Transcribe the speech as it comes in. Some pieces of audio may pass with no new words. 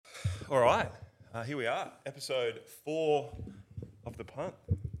All right, here we are, episode 4 of the Punt.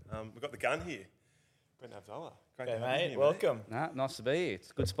 We've got the gun here, Brenton Avdulla. Great to have you here, welcome. Nah, nice to be here.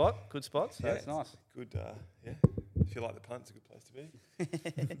 It's a good spot, so it's nice. Good, yeah. If you like the Punt, it's a good place to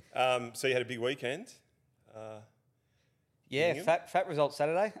be. So you had a big weekend. Yeah, fat result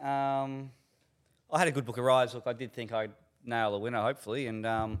Saturday. I had a good book of rides. Look, I did think I'd nail a winner, hopefully,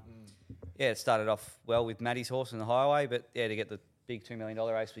 and it started off well with Maddie's horse in the highway, but yeah, to get the big $2 million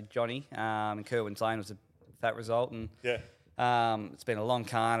race with Johnny and Kerwin's Lane was a fat result, and it's been a long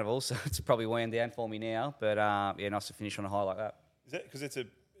carnival, so it's probably wound down for me now. But yeah, nice to finish on a high like that. Is that because it's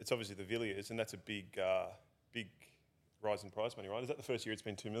obviously the Villiers, and that's a big rise in prize money, right? Is that the first year it's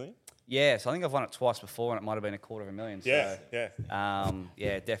been $2 million? Yeah, so I think I've won it twice before, and it might have been $250,000. So,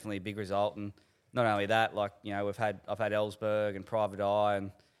 yeah, definitely a big result, and not only that, like I've had Ellsberg and Private Eye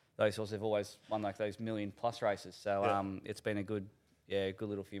and those sorts. They've always won like those $1 million+ races. So it's been a good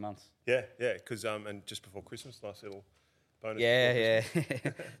little few months. Yeah, because and just before Christmas, nice little bonus. Yeah.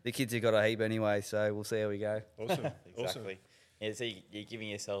 The kids have got a heap anyway, so we'll see how we go. Awesome, Exactly. awesome. Yeah, so you're giving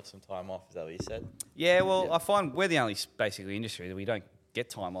yourself some time off, is that what you said? Yeah, well, I find we're the only basically industry that we don't get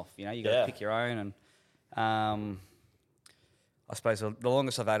time off. You got to pick your own, and I suppose the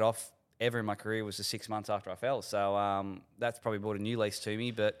longest I've had off ever in my career was the 6 months after I fell. So that's probably brought a new lease to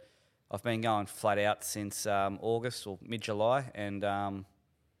me, but I've been going flat out since August or mid-July, and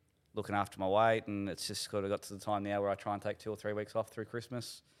looking after my weight, and it's just sort of got to the time now where I try and take 2 or 3 weeks off through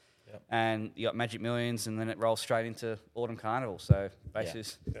Christmas. Yep. And you got Magic Millions, and then it rolls straight into Autumn Carnival. So basically,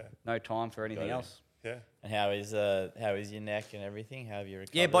 no time for anything else. Yeah. And how is your neck and everything? How have you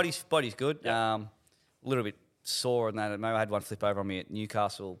recovered? Yeah, body's good. A little bit sore and that. I had one flip over on me at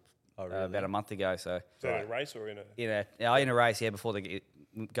Newcastle about a month ago. So in a race or in a race? Yeah, before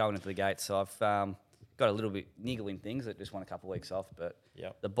going into the gate. So I've got a little bit niggling things that just want a couple of weeks off, but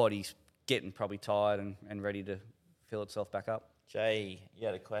the body's getting probably tired and ready to fill itself back up. Jay, you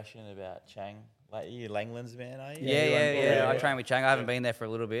had a question about Chang. Like, you Langlands man, are you? Yeah. I train with Chang. I haven't been there for a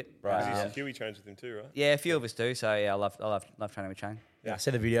little bit. Right. Huey trains with him too, right? Yeah, a few of us do. So yeah, I love training with Chang. Yeah, I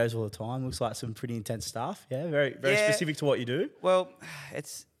see the videos all the time. Looks like some pretty intense stuff. Yeah, very specific to what you do. Well,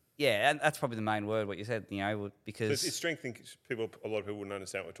 and that's probably the main word what you said. Because so it's strength. A lot of people wouldn't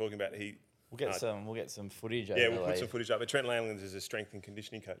understand what we're talking about. We'll get some footage. Yeah, we'll put some footage up. But Trent Langlands is a strength and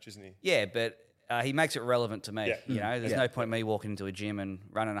conditioning coach, isn't he? Yeah, but he makes it relevant to me. Yeah. There's no point in me walking into a gym and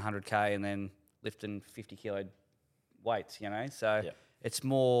running 100K and then lifting 50 kilo weights. So it's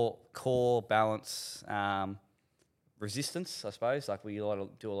more core balance, resistance, I suppose. Like we do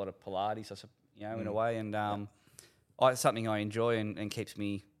a lot of Pilates, in a way, and it's something I enjoy and keeps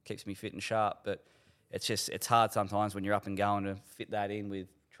me fit and sharp. But it's hard sometimes when you're up and going to fit that in with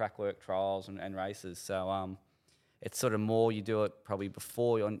track work, trials, and races. So it's sort of more you do it probably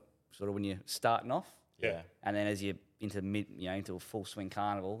before you're sort of when you're starting off. Yeah. And then as you're into into a full swing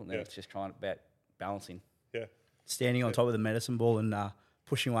carnival, and then it's just trying about balancing. Yeah. Standing on top of the medicine ball and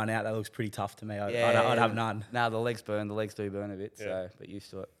pushing one out, that looks pretty tough to me. I'd have none. No, the legs do burn a bit, but used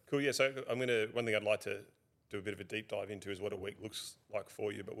to it. Cool, yeah. So one thing I'd like to do a bit of a deep dive into is what a week looks like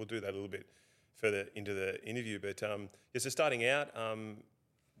for you, but we'll do that a little bit further into the interview. But so starting out,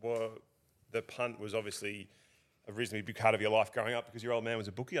 the Punt was obviously a reasonably big part of your life growing up because your old man was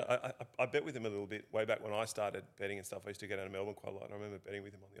a bookie. I bet with him a little bit way back when I started betting and stuff. I used to go down to Melbourne quite a lot, and I remember betting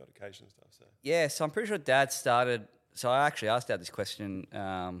with him on the odd occasion and stuff. So yeah, so I'm pretty sure Dad started. So I actually asked Dad this question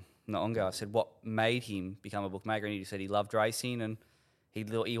not long ago. I said, "What made him become a bookmaker?" And he said he loved racing and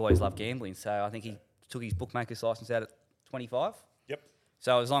he always loved gambling. So I think he took his bookmaker's license out at 25. Yep.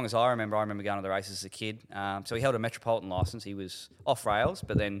 So as long as I remember going to the races as a kid. So he held a Metropolitan license. He was off rails,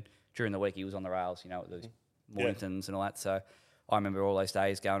 but then during the week he was on the rails. At those Morningtons and all that. So I remember all those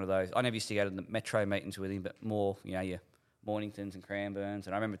days going to those. I never used to go to the Metro meetings with him, but more, your Morningtons and Cranbournes.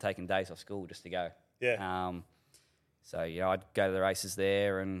 And I remember taking days off school just to go. Yeah. So I'd go to the races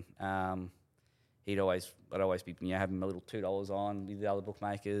there, and I'd always be having a little $2 on with the other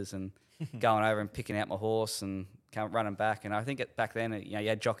bookmakers and going over and picking out my horse and running back. And I think back then, you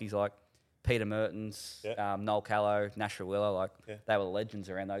had jockeys like Peter Mertens, Noel Callow, Nash Rawiller, they were legends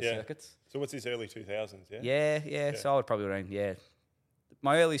around those circuits. So what's this early 2000s? Yeah. So I would probably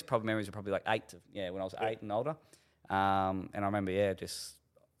my earliest memories were probably like when I was 8 and older. And I remember,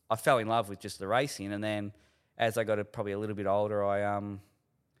 I fell in love with just the racing, and then as I got probably a little bit older, I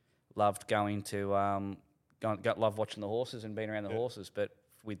loved going to loved watching the horses and being around the horses. But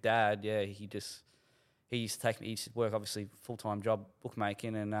with Dad, he used to take me. He used to work obviously full-time job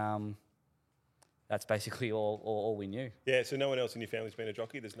bookmaking, and that's basically all we knew. Yeah. So no one else in your family's been a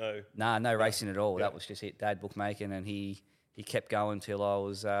jockey. There's no no racing at all. That was just it. Dad bookmaking, and he he kept going till I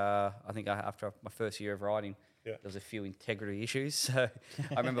was, I think after my first year of riding, Yeah. there was a few integrity issues. So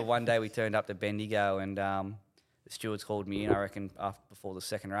I remember one day we turned up to Bendigo and the stewards called me in, I reckon, before the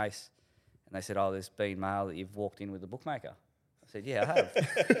second race. And they said, oh, there's been mail that you've walked in with the bookmaker. I said, yeah, I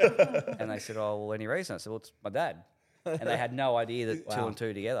have. And they said, oh, well, any reason? I said, well, it's my dad. And they had no idea that two and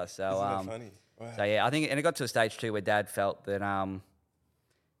two together. So, Isn't that funny? Wow. So, yeah, I think, and it got to a stage too where Dad felt that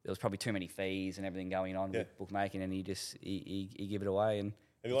there was probably too many fees and everything going on with bookmaking, and he gave it away. And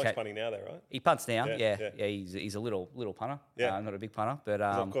he likes punting now, though, right? he punts now. Yeah. He's a little punter. Yeah. Not a big punter, but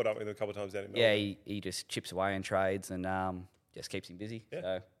 'Cause I've caught up with him a couple of times down in yeah, Melbourne. he just chips away and trades and just keeps him busy. Yeah.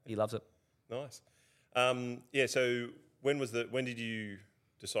 So he loves it. Nice. So when did you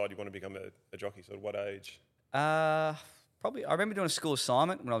decide you want to become a jockey? So at what age? Probably, I remember doing a school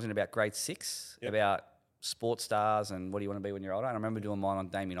assignment when I was in about grade 6 about sports stars and what do you want to be when you're older. And I remember doing mine on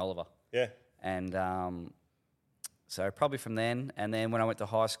Damien Oliver. Yeah. And so probably from then. And then when I went to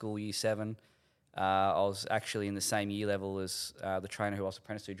high school, year 7, I was actually in the same year level as the trainer who I was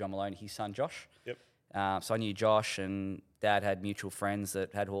apprenticed to, John Maloney, his son Josh. Yep. So I knew Josh, and Dad had mutual friends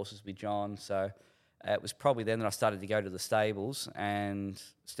that had horses with John. So it was probably then that I started to go to the stables and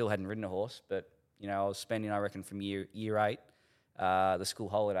still hadn't ridden a horse, but I was spending, I reckon, from year 8, the school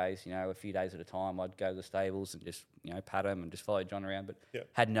holidays, a few days at a time, I'd go to the stables and just, pat him and just follow John around, but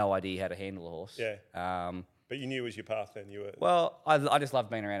had no idea how to handle a horse. Yeah. But you knew it was your path then. Well, I just loved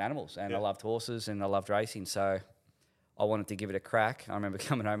being around animals, and I loved horses and I loved racing, so I wanted to give it a crack. I remember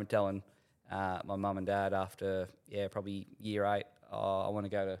coming home and telling my mum and dad after, probably year 8, I want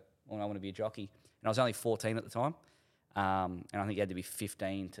to be a jockey. And I was only 14 at the time. And I think you had to be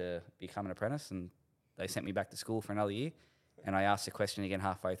 15 to become an apprentice, and they sent me back to school for another year. And I asked the question again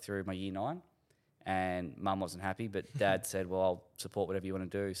halfway through my year 9, and Mum wasn't happy, but Dad said, well, I'll support whatever you want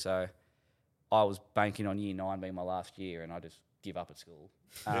to do. So I was banking on year 9 being my last year, and I just give up at school.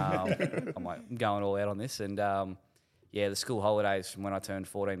 I'm like, I'm going all out on this. And the school holidays from when I turned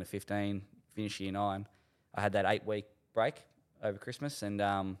 14 to 15, finished year 9, I had that 8-week break over Christmas,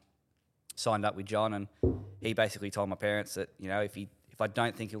 and signed up with John, and he basically told my parents that if I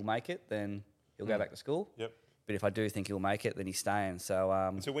don't think he'll make it, then he'll go back to school. Yep. But if I do think he'll make it, then he's staying. So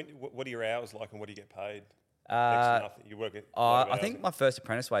what are your hours like, and what do you get paid? Uh, Next to nothing. You work at. I think my first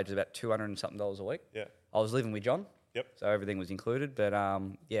apprentice wage was about $200 and something a week. Yeah. I was living with John. Yep. So everything was included, but I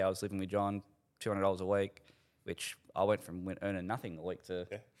was living with John, $200 a week, which I went from earning nothing a week to.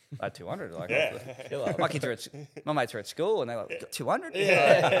 I had 200. Like, my kids are my mates are at school, and they're like 200.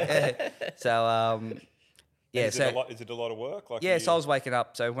 So Is it a lot of work? Like so I was waking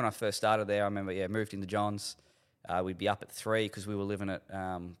up. So when I first started there, I remember moved into John's. We'd be up at 3 because we were living at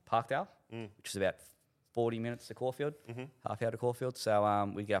Parkdale, which is about 40 minutes to Caulfield, half hour to Caulfield.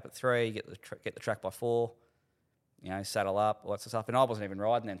 So we'd get up at 3, get the track by 4, saddle up, all that sort of stuff. And I wasn't even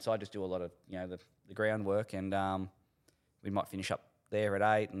riding then, so I just do a lot of the groundwork, and we might finish up there at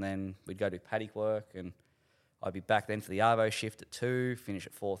 8, and then we'd go do paddock work, and I'd be back then for the Arvo shift at 2, finish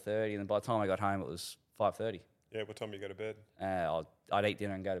at 4:30, and then by the time I got home it was 5:30. Yeah, what time do you go to bed? I'd eat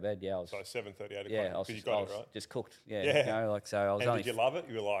dinner and go to bed. Yeah, I was. So 7:30, 8 o'clock. Yeah, I was, you got it, right? just cooked. Yeah, Yeah. so I was And only. did you love it?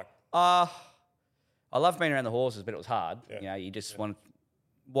 You were like, I loved being around the horses, but it was hard. Yeah. You just wanted.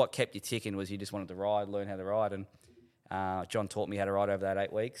 What kept you ticking was you just wanted to ride, learn how to ride, and John taught me how to ride over that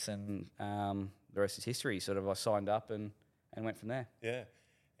 8 weeks, and the rest is history. Sort of, I signed up and went from there. Yeah.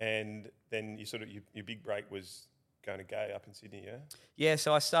 And then you your big break was going to Gay up in Sydney, yeah? Yeah,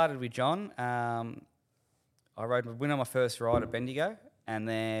 so I started with John. I went on my first ride at Bendigo, and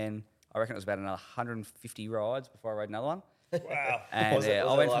then I reckon it was about another 150 rides before I rode another one. Wow. And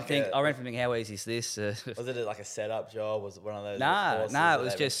I went from thinking, how easy is this? Was it like a setup job? Was it one of those? No, it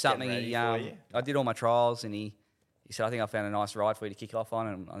was just something. I did all my trials, and he said, I think I found a nice ride for you to kick off on,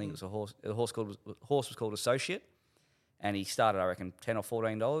 and I think it was a horse. The horse was called Associate. And he started, I reckon, $10 or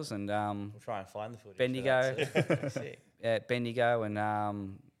 $14, and we'll try and find the footage. Bendigo, Bendigo, and I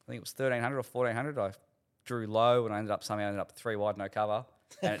think it was 1,300 or 1,400. I drew low, and I somehow ended up 3 wide, no cover,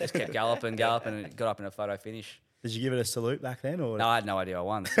 and it just kept galloping, and it got up in a photo finish. Did you give it a salute back then, or? No, I had no idea I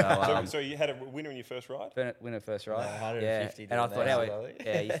won. So, so you had a winner in your first ride? Winner first ride. 150. And I thought,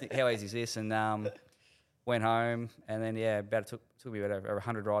 how easy is this? And went home, and then took me about over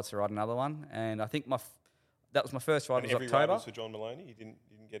 100 rides to ride another one, and I think that was my first ride. And was every October. ride was for John Maloney? You didn't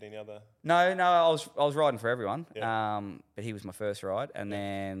get any other? No, I was riding for everyone. Yeah. But he was my first ride, and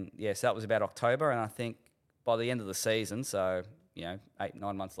then so that was about October, and I think by the end of the season, so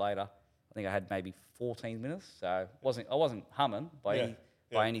 8-9 months later, I think I had maybe 14 winners. So I wasn't humming by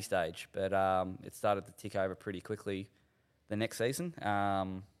any stage, but it started to tick over pretty quickly the next season.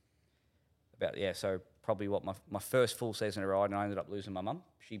 So probably my first full season of riding. I ended up losing my mum.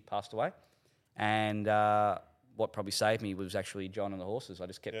 She passed away. And what probably saved me was actually John and the horses. I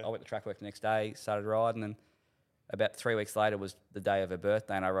went to track work the next day, started riding, and about 3 weeks later was the day of her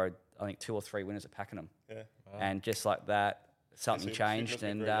birthday, and I rode, I think, 2 or 3 winners at Pakenham. Yeah. Wow. And just like that, something changed,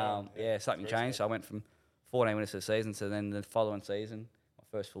 and something changed. So I went from 14 winners to the season to then the following season, my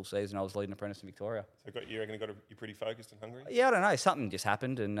first full season, I was leading apprentice in Victoria. So you reckon you're pretty focused and hungry? Yeah, I don't know. Something just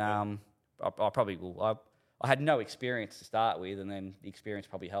happened, and I probably will. I had no experience to start with, and then the experience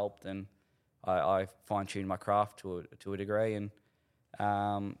probably helped, and I fine-tuned my craft to a degree, and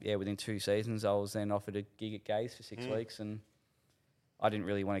within 2 seasons, I was then offered a gig at Gaze for 6 weeks, and I didn't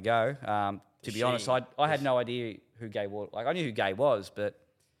really want to go. To be honest, I had no idea who Gay was. Like, I knew who Gay was, but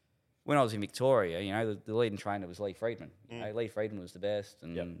when I was in Victoria, the leading trainer was Lee Friedman. Lee Friedman was the best,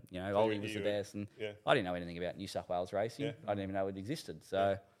 and Ollie was the best, and I didn't know anything about New South Wales racing. I didn't even know it existed.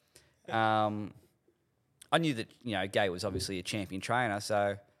 So I knew that Gay was obviously a champion trainer,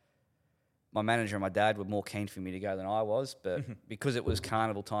 so my manager and my dad were more keen for me to go than I was, but because it was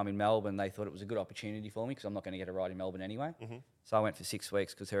carnival time in Melbourne, they thought it was a good opportunity for me because I'm not going to get a ride in Melbourne anyway. So I went for 6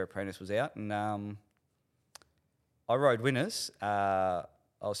 weeks because her apprentice was out, and I rode winners. I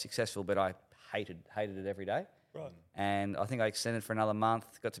was successful, but I hated it every day. Right. And I think I extended for another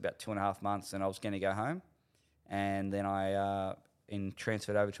month, got to about 2.5 months, and I was going to go home. And then I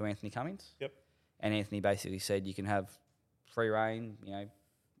transferred over to Anthony Cummings. Yep. And Anthony basically said, you can have free reign,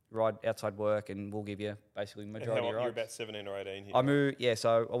 ride outside work, and we'll give you basically majority of rides. You're about 17 or 18 here. I moved,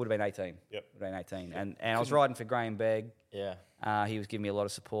 so I would have been 18. Yep. Would have been 18. And I was riding for Graham Begg. Yeah. He was giving me a lot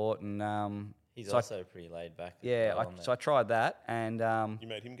of support, and he's also pretty laid back. Yeah, so I tried that, and you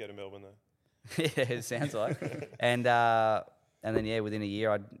made him go to Melbourne though. Yeah, it sounds like. and then within a year,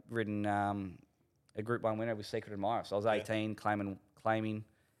 I'd ridden a Group 1 winner with Secret Admirer. So I was 18, claiming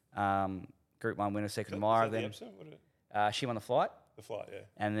Group 1 winner, Secret Admirer. Then she won the flight. The flight, yeah.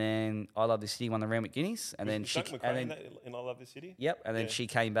 And then I Love This City won the Randwick Guineas, and then she in I Love This City. Yep, and then she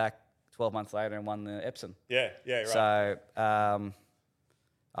came back 12 months later and won the Epsom. Yeah, right. So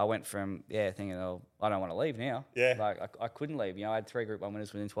I went from thinking, oh, I don't want to leave now. Yeah, like I couldn't leave. I had 3 Group 1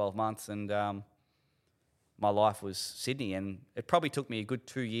 winners within 12 months, and my life was Sydney, and it probably took me a good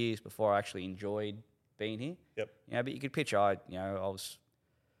 2 years before I actually enjoyed being here. Yep. But you could picture, I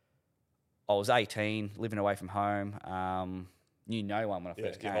was 18, living away from home. Knew no one when I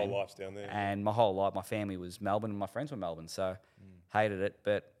first came. Your whole life's down there. And my whole life, my family was Melbourne, and my friends were Melbourne, so hated it.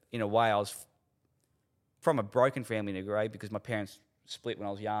 But in a way, I was from a broken family in a degree because my parents split when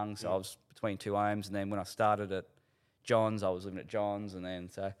I was young, so I was between 2 homes. And then when I started at John's, I was living at John's, and then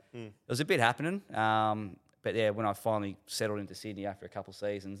so there was a bit happening. But when I finally settled into Sydney after a couple of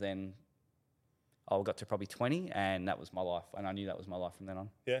seasons, then I got to probably 20, and that was my life, and I knew that was my life from then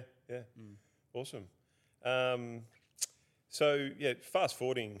on. Yeah. Awesome. So, fast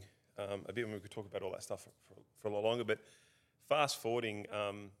forwarding a bit, and we could talk about all that stuff for a lot longer, but fast forwarding,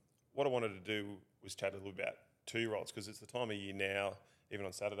 what I wanted to do was chat a little about 2-year-olds, because it's the time of year now, even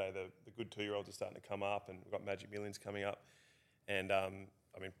on Saturday, the good 2-year-olds are starting to come up, and we've got Magic Millions coming up. And,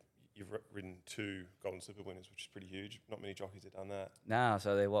 you've ridden 2 Golden Slipper winners, which is pretty huge. Not many jockeys have done that. No,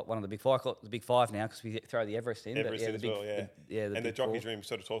 so they're one of the big 5. I call it the big 5 now because we throw the Everest in. Everest in as well, yeah. And the jockeys room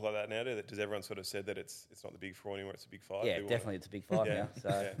sort of talk like that now, do they? Does everyone sort of said that it's not the big 4 anymore, it's the big 5? Yeah, definitely it's a big 5 now.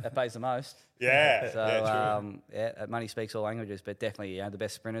 So that pays the most. Yeah. So, money speaks all languages, but definitely, the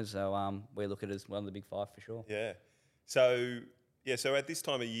best sprinters. So we look at it as one of the big 5 for sure. Yeah. So at this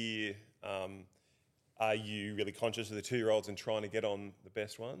time of year, are you really conscious of the 2-year-olds and trying to get on the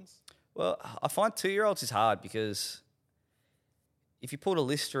best ones? Well, I find 2-year-olds is hard because if you put a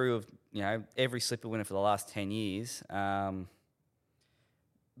list through of every slipper winner for the last 10 years, the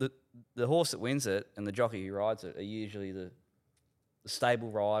horse that wins it and the jockey who rides it are usually the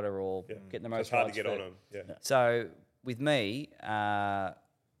stable rider or getting the most. So it's hard to get on them. Yeah. So with me, I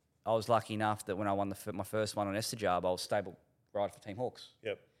was lucky enough that when I won my first one on Estajarb, I was stable rider for Team Hawks.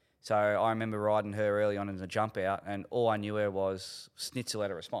 Yep. So I remember riding her early on in the jump out, and all I knew her was Schnitzel at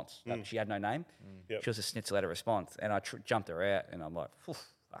a response. She had no name. Yep. She was a Schnitzel at a response, and I jumped her out, and I'm like, fuck,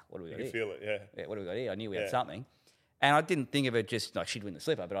 what do we got here? You feel it, yeah. What do we got here? I knew we had something. And I didn't think of her just like she'd win the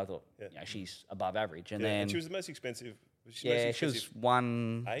slipper, but I thought, she's above average. And then and she was the most expensive. She was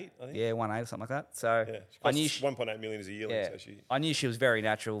 1.8, I think. Yeah, 1.8 or something like that. So I knew 1.8 million is a yearling. So I knew she was very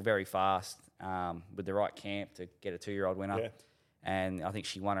natural, very fast, with the right camp to get a 2-year-old winner. Yeah. And I think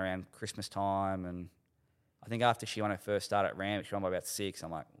she won around Christmas time, and I think after she won her first start at Ram, she won by about 6. I'm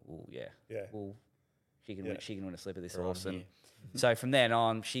like, well, she can win a slipper this horse. And so from then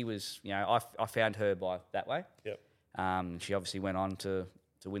on, she was, I found her by that way. Yep. She obviously went on to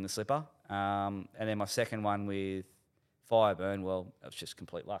to win the slipper. And then my second one with Fireburn, well, it was just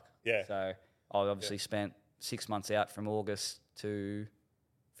complete luck. Yeah. So I obviously spent 6 months out from August to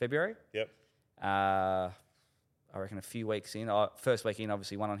February. Yep. I reckon a few weeks in, first week in,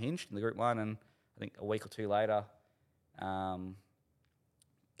 obviously won Unhinged in the Group 1, and I think a week or two later,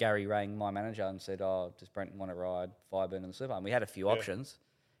 Gary rang my manager and said, does Brenton want to ride Fireburn in the slipper? And we had a few options,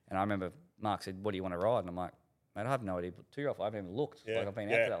 and I remember Mark said, what do you want to ride? And I'm like, mate, I have no idea, but 2-year-old, I haven't even looked. Yeah. Like, I've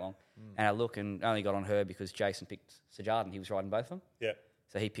been out for that long. And I look and only got on her because Jason picked Sajardin. He was riding both of them. Yeah.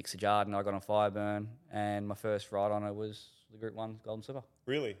 So he picked Sajardin, I got on Fireburn, and my first ride on her was the Group 1 Golden Slipper.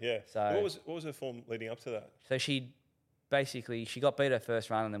 Really? Yeah. So what was her form leading up to that? So she got beat her first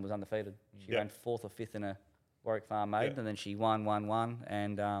run and then was undefeated. She ran 4th or 5th in a Warwick Farm Maiden, and then she won,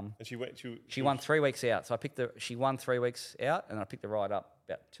 and she won 3 weeks out. So she won 3 weeks out, and I picked the ride up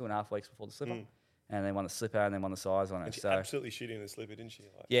about 2.5 weeks before the slipper, and then won the slipper, and then won the size on it. And she so absolutely shooting the slipper, didn't she?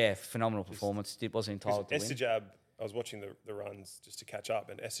 Like, yeah, phenomenal performance. It wasn't entitled to win. Estajab, I was watching the runs just to catch up,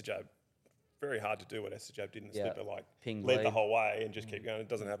 and Estajab, very hard to do what Estajab did in the slipper, like lead the whole way and just keep going. It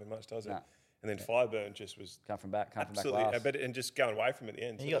doesn't happen much, does it? No. And then Fireburn just was come from back absolutely, last. and just going away from it at the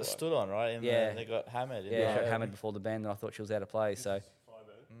end. And you got stood on, right? They got hammered. Yeah, got hammered before the bend, and I thought she was out of play. So,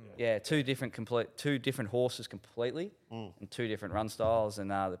 two different horses completely, and 2 different run styles, and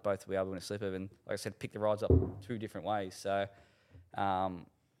that both we able to win a slipper. And like I said, pick the rides up 2 different ways. So, to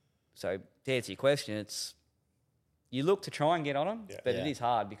answer your question, it's you look to try and get on them, but it is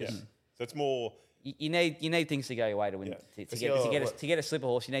hard because so it's more. You need things to go your way to win to get a slipper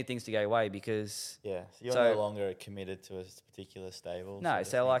horse. You need things to go your way because so you're no longer committed to a particular stable. No,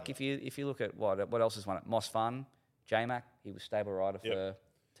 so like if you look at what else has won it, Moss Fun, J-Mac, he was stable rider for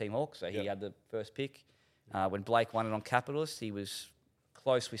Team Hawk, so he had the first pick. When Blake won it on Capitalist, he was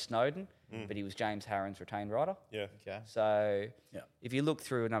close with Snowden, but he was James Harron's retained rider. Yeah. Okay. So if you look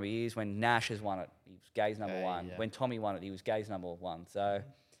through a number of years, when Nash has won it, he was Gay's number 1. Yeah. When Tommy won it, he was Gay's number 1. So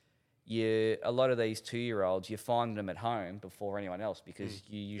a lot of these 2-year-olds, you find them at home before anyone else because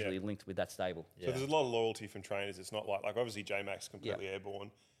you usually linked with that stable. So there's a lot of loyalty from trainers. It's not like obviously J-Mac's completely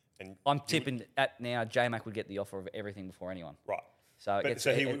airborne. And I'm tipping at now J-Mac would get the offer of everything before anyone. Right. So,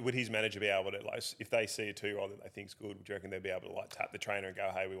 would his manager be able to, like, if they see a 2-year-old that they think's good, would you reckon they'd be able to like tap the trainer and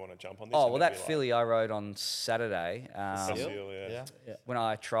go, hey, we want to jump on this? Oh, well, that filly I rode on Saturday, when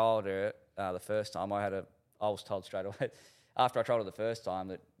I trialled her the first time, I was told straight away, after I trialled her the first time,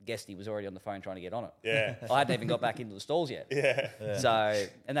 that Guesty was already on the phone trying to get on it. Yeah. I hadn't even got back into the stalls yet. Yeah. So,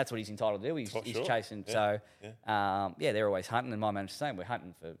 and that's what he's entitled to do. He's chasing. Yeah. So, they're always hunting, and my manager's saying we're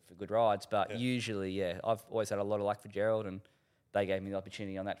hunting for good rides. But usually, I've always had a lot of luck for Gerald, and they gave me the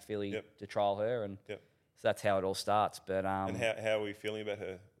opportunity on that filly to trial her, and so that's how it all starts. But and how are we feeling about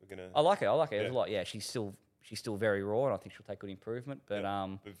her? I like her. There's a lot. Yeah, she's still very raw, and I think she'll take good improvement. But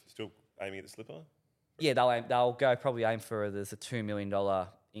We're still aiming at the slipper. Yeah, they'll probably aim for there's a $2 million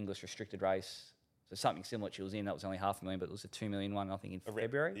English restricted race. So something similar she was in, that was only $500,000, but it was a $2 million one, I think, in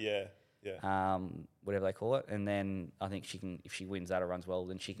February. Yeah. Whatever they call it. And then I think she can, if she wins that or runs well,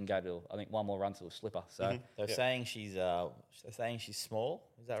 then she can go to, I think, one more run to a slipper. So they're saying she's small.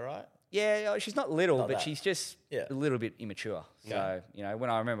 Is that right? Yeah, she's not little, but she's just a little bit immature. Yeah. So, when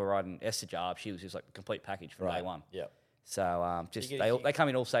I remember riding Estajab, she was just like a complete package from day one. Yeah. So they come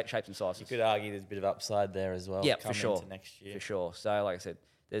in all shapes and sizes. You could argue there's a bit of upside there as well. Yeah, for sure. Into next year. For sure. So like I said,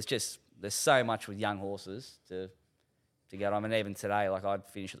 there's so much with young horses to get on. And even today, like I'd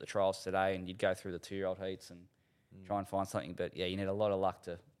finish at the trials today, and you'd go through the 2-year-old heats and try and find something. But you need a lot of luck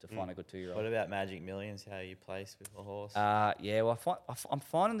to find a good 2-year-old. What about Magic Millions? How you place with the horse? I'm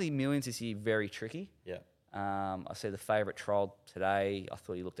finding the Millions this year very tricky. Yeah. I see the favourite trial today. I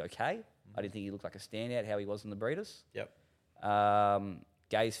thought he looked okay. I didn't think he looked like a standout, how he was in the breeders. Yep.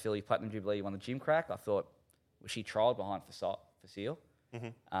 Gay's filly Platinum Jubilee won the Gym Crack. I thought she trialled behind Facile.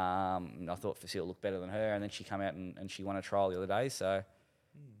 I thought Facile looked better than her, and then she came out and she won a trial the other day. So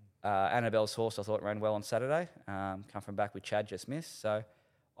Annabelle's horse I thought ran well on Saturday. Come from back with Chad, just missed. So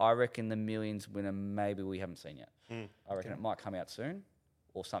I reckon the Millions winner maybe we haven't seen yet. I reckon it might come out soon,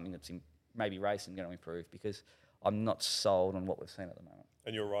 or something that's maybe racing going to improve, because I'm not sold on what we've seen at the moment.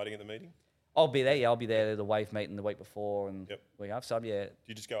 And you're riding at the meeting? I'll be there. Yeah, I'll be there. The wave meeting the week before, and we have. So yeah. Do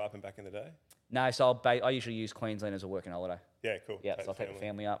you just go up and back in the day? No, so I usually use Queensland as a working holiday. Yeah, cool. Yeah, so I'll take the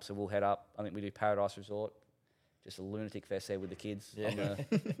family up. So we'll head up. I think we do Paradise Resort, just a lunatic fest there with the kids. On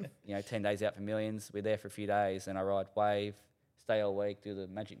the, 10 days out for Millions. We're there for a few days, and I ride wave, stay all week, do the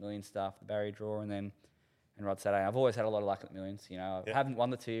Magic Millions stuff, the barrier draw, and ride Saturday. I've always had a lot of luck at the Millions. I haven't won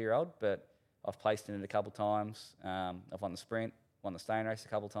the 2-year-old, but I've placed in it a couple of times. I've won the sprint, won the staying race a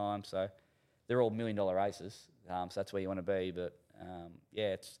couple of times. So they're all $1 million races. So that's where you want to be. But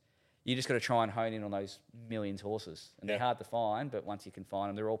It's you just got to try and hone in on those millions horses, and they're hard to find. But once you can find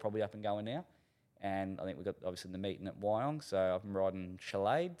them, they're all probably up and going now. And I think we've got obviously the meeting at Wyong, so I've been riding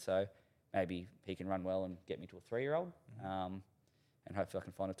Chalade, so maybe he can run well and get me to a 3-year-old, and hopefully I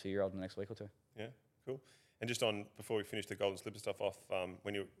can find a 2-year-old in the next week or two. Yeah, cool. And just on, before we finish the Golden Slipper stuff off,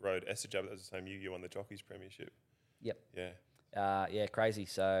 when you rode Estajab, that was the same year you won the Jockeys Premiership. Yep. Yeah. Crazy.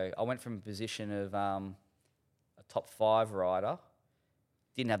 So I went from a position of a top 5 rider,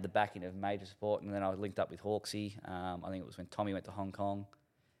 didn't have the backing of major support, and then I linked up with Hawksy. I think it was when Tommy went to Hong Kong.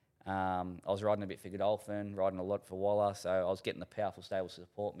 I was riding a bit for Godolphin, riding a lot for Waller, so I was getting the powerful stables to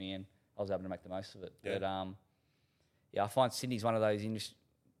support me, and I was able to make the most of it. Yeah. But I find Sydney's one of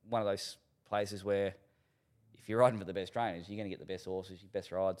those places where if you're riding for the best trainers, you're going to get the best horses, your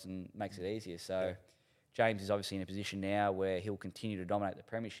best rides, and makes it easier. So James is obviously in a position now where he'll continue to dominate the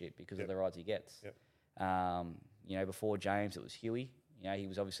premiership because of the rides he gets. Yep. Before James, it was Huey. He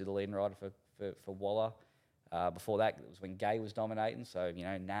was obviously the leading rider for Waller. Before that, it was when Gay was dominating. So,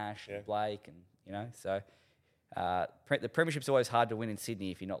 Nash and Blake the premiership's always hard to win in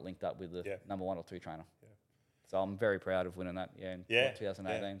Sydney if you're not linked up with the number 1 or 2 trainer. Yeah. So I'm very proud of winning that in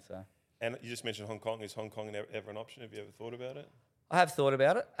 2018. Yeah. So. And you just mentioned Hong Kong. Is Hong Kong ever an option? Have you ever thought about it? I have thought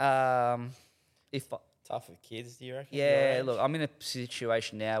about it. Tough with kids, do you reckon? Yeah, look, I'm in a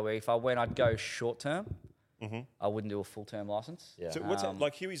situation now where if I went, I'd go short term. I wouldn't do a full term license. Yeah. So what's that,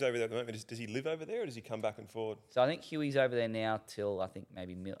 like Huey's over there at the moment? Does he live over there or does he come back and forward? So I think Huey's over there now till I think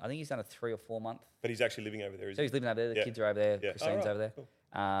he's done a 3 or 4 month. But he's actually living over there, is So he? he's living over there. The kids are over there. Yeah. Christine's over there. Cool.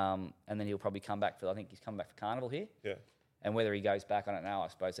 And then he'll probably come back I think he's coming back for Carnival here. Yeah. And whether he goes back, I don't know. I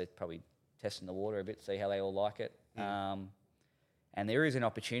suppose they're probably testing the water a bit, see how they all like it. And there is an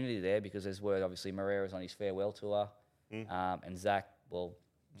opportunity there because there's word, obviously, Moreira's on his farewell tour. And Zach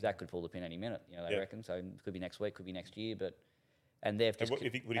could pull the pin any minute, they reckon. So it could be next week, could be next year. And they've just... would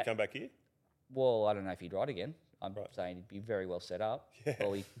he come back here? Well, I don't know if he'd ride again. I'm saying he'd be very well set up. Yeah.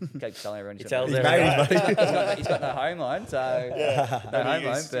 Well, he keeps telling everyone he tells everyone he's got no home loan, so no home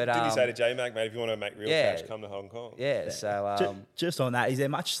loan. But did he say to J-Mac, mate, if you want to make real cash, come to Hong Kong? Yeah, so... just on that, is there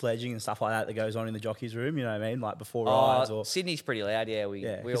much sledging and stuff like that goes on in the jockeys' room, you know what I mean? Like before rides or... Sydney's pretty loud, we all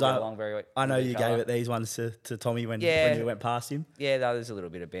get along very well. I know you gave it these ones to Tommy when you went past him. Yeah, there's a little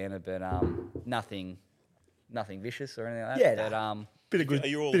bit of banter, but nothing vicious or anything like that. Yeah, but, bit of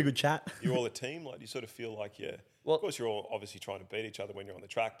good chat. You're all a team? Like, do you sort of feel like of course, you're all obviously trying to beat each other when you're on the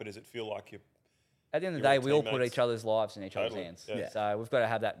track, but does it feel like you're... At the end of the day, we all put each other's lives in each other's hands. Yeah. So we've got to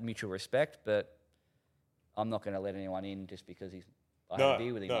have that mutual respect, but I'm not going to let anyone in just because I had a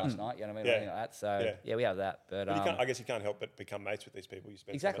beer with him last night, you know what I mean? Or anything like that. So, we have that. But I guess you can't help but become mates with these people. You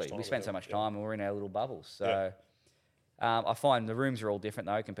spend exactly. So much time we spend with so them. much time and we're in our little bubbles. So I find the rooms are all different,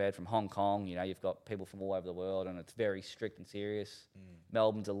 though, compared from Hong Kong. You've got people from all over the world and it's very strict and serious.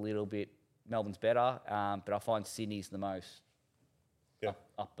 Melbourne's better, but I find Sydney's the most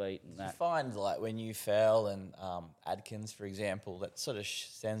upbeat. And you find, like, when you fell and Adkins, for example, that sort of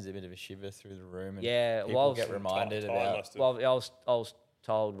sends a bit of a shiver through the room and people get reminded about... Well, I was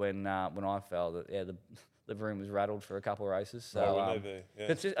told when I fell that, the room was rattled for a couple of races. So,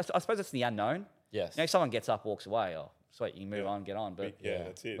 I suppose it's the unknown. Yes. Someone gets up, walks away, sweet, you can move on, get on. But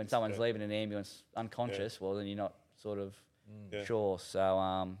that's it. when someone's leaving an ambulance unconscious, well, then you're not sort of sure.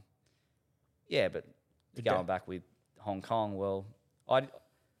 So, but going back with Hong Kong, well,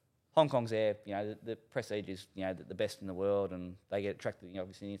 Hong Kong's there, the prestige is, the best in the world, and they get attracted,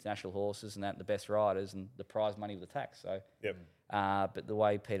 obviously the international horses and the best riders and the prize money with the tax. So, but the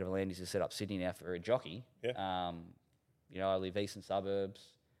way Peter V'landys has set up Sydney now for a jockey, I live eastern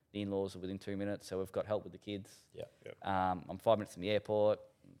suburbs. The in-laws are within 2 minutes, so we've got help with the kids. I'm 5 minutes from the airport,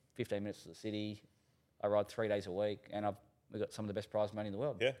 15 minutes to the city. I ride 3 days a week, and we've got some of the best prize money in the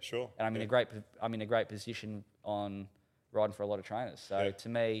world. Yeah, sure. And I'm in a great position on riding for a lot of trainers. So to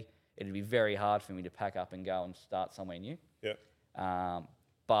me, it'd be very hard for me to pack up and go and start somewhere new.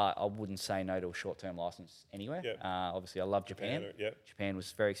 But I wouldn't say no to a short-term license anywhere. Obviously, I love Japan. Japan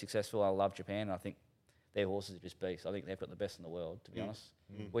was very successful. I love Japan. I think their horses are just beasts. I think they've got the best in the world, to be honest.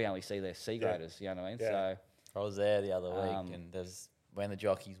 We only see their C graders, you know what I mean? So I was there the other week, and when the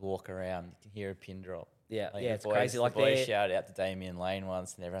jockeys walk around, you can hear a pin drop. It's crazy. Like the boys shouted out to Damien Lane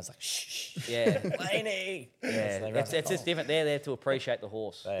once, and everyone's like, "Shh, Laney!" It's just different. They're there to appreciate the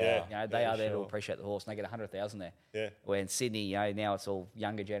horse. They are there to appreciate the horse, and they get 100,000 there. Where in Sydney, now it's all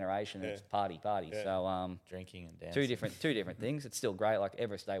younger generation. It's party. So drinking and dancing. Two different things. It's still great. Like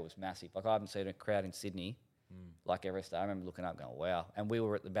Everest Day was massive. Like I haven't seen a crowd in Sydney like Everest Day. I remember looking up, going, "Wow!" And we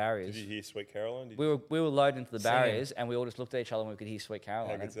were at the barriers. Did you hear Sweet Caroline? We were loading into the barriers, and we all just looked at each other, and we could hear Sweet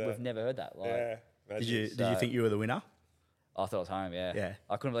Caroline. And we've never heard that. Did you think you were the winner? I thought I was home, yeah. Yeah.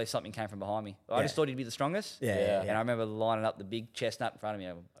 I couldn't believe something came from behind me. I just thought he'd be the strongest. Yeah. And I remember lining up the big chestnut in front of me.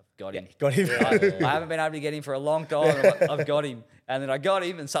 I've got him. Got him. I haven't been able to get him for a long time. And I've got him. And then I got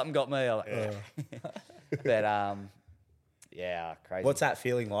him and something got me. I'm like, but, crazy. What's that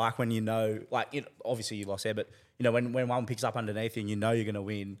feeling like when you know, like, obviously you lost there, but, you know, when one picks up underneath you and you know you're going to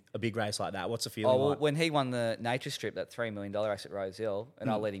win a big race like that, what's the feeling like? When he won the Nature Strip, that $3 million race at Rose Hill, and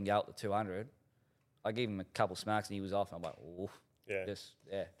I let him go up to 200, I gave him a couple smacks and he was off. And I'm like, oof. Yeah.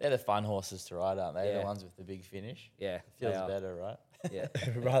 They're the fun horses to ride, aren't they? The ones with the big finish. Yeah. It feels better, right? Yeah.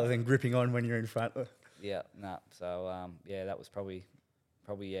 Rather than gripping on when you're in front. Yeah, no. So, that was probably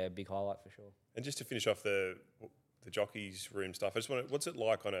a big highlight for sure. And just to finish off the jockeys' room stuff, I just want to, what's it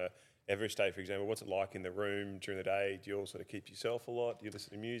like on a Everest day, for example? What's it like in the room during the day? Do you all sort of keep yourself a lot? Do you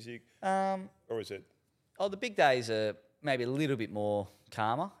listen to music? Or is it? Oh, the big days are maybe a little bit more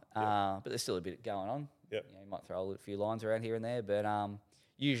calmer, but there's still a bit going on. Yep. You might throw a few lines around here and there, but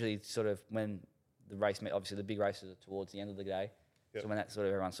usually sort of when the race, obviously the big races are towards the end of the day. Yep. So when that sort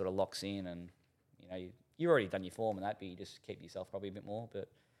of everyone sort of locks in and, you've already done your form and that, but you just keep yourself probably a bit more. But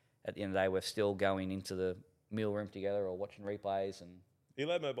at the end of the day, we're still going into the meal room together or watching replays. And Are you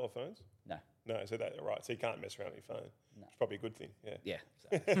allowed mobile phones? No. No, so right. So you can't mess around with your phone. No. It's probably a good thing. Yeah. Yeah.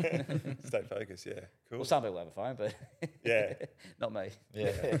 So. Stay focused. Yeah. Cool. Well, some people have a phone, but Yeah. not me.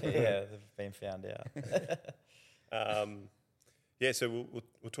 Yeah, they've been found out. So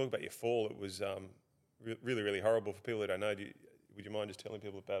we'll talk about your fall. It was really, really horrible for people who don't know. Would you mind just telling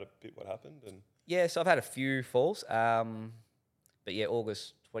people about a bit what happened? And Yeah, so I've had a few falls. But yeah,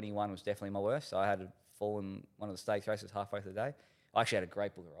 August 21 was definitely my worst. So I had a fall in one of the stakes races halfway through the day. I actually had a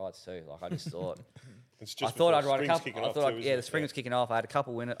great book of rides too. Like I just thought, it's just I thought I'd ride a spring's couple. The spring it? was kicking off. I had a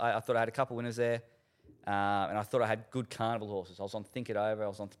couple winners. I thought I had a couple winners there, and I thought I had good carnival horses. I was on Think It Over. I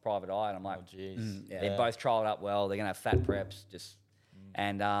was on Private Eye, and I'm like, they both trialled up well. They're gonna have fat preps.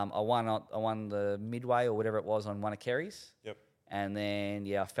 And I won the midway or whatever it was on one of Kerry's. Yep. And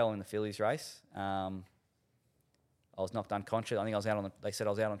then I fell in the fillies race. I was knocked unconscious. I think I was out they said I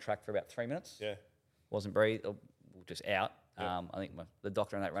was out on track for about 3 minutes. Yeah. Wasn't breathing, just out. Yep. I think the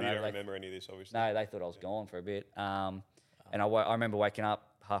doctor and that ran You over. don't remember any of this, obviously. No, they thought I was gone for a bit. And I remember waking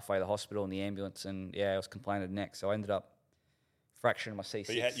up halfway to the hospital in the ambulance, and I was complaining of neck. So I ended up fracturing my C6.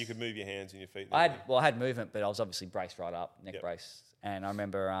 But you could move your hands and your feet. I had movement, but I was obviously braced right up, neck brace. And I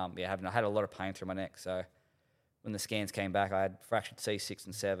remember, I had a lot of pain through my neck. So when the scans came back, I had fractured C6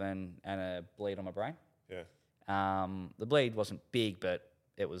 and 7 and a bleed on my brain. Yeah. The bleed wasn't big, but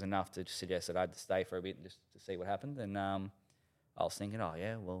it was enough to suggest that I had to stay for a bit and just to see what happened. And I was thinking, what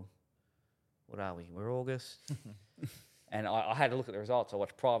are we? We're August. And I had to look at the results. I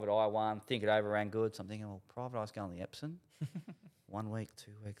watched Private Eye 1, Think It Over ran good. So I'm thinking, Private Eye's going the Epsom. 1 week,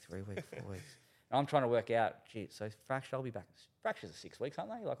 2 weeks, 3 weeks, 4 weeks. And I'm trying to work out, so fracture, I'll be back. Fractures are 6 weeks,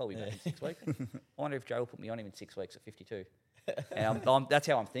 aren't they? Like, I'll be back in 6 weeks. I wonder if Joe will put me on him in 6 weeks at 52. And that's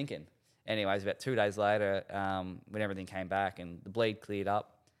how I'm thinking. Anyways, about 2 days later, when everything came back and the bleed cleared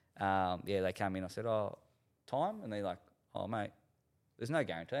up, they came in. I said, time? And they're like, mate, there's no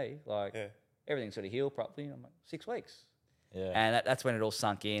guarantee. Like, everything sort of healed properly. And I'm like, 6 weeks. Yeah. And that's when it all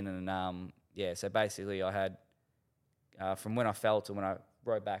sunk in. And, so basically I had, from when I fell to when I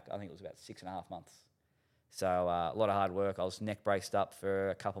rode back, I think it was about 6.5 months. So a lot of hard work. I was neck braced up for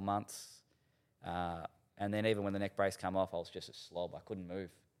a couple months. And then even when the neck brace came off, I was just a slob. I couldn't move.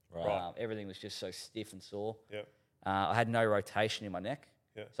 Right. Everything was just so stiff and sore. Yep. I had no rotation in my neck.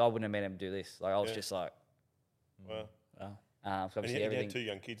 Yeah. So I wouldn't have made him do this. Like I was just like... Wow. So And you had 2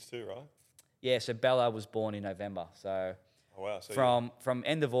 young kids too, right? Yeah, so Bella was born in November. So, wow. So from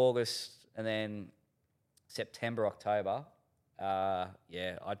end of August and then September, October, I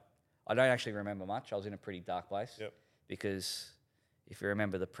don't actually remember much. I was in a pretty dark place. Yep. Because if you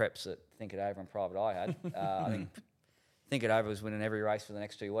remember the preps that Think It Over and Private Eye had, I think It Over was winning every race for the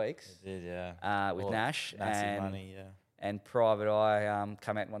next 2 weeks. It did, yeah. With Nash. Massive money, yeah. And Private Eye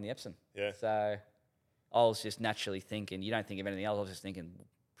come out and won the Epsom. Yeah. So I was just naturally thinking, you don't think of anything else. I was just thinking,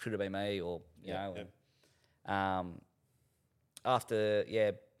 should it be me or, you know. Yeah. And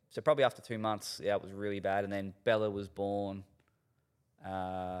so probably after 2 months, it was really bad. And then Bella was born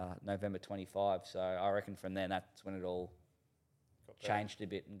November 25. So I reckon from then, that's when it all changed a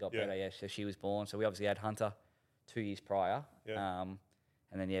bit and got better. Yeah, so she was born. So we obviously had Hunter 2 years prior. Yeah.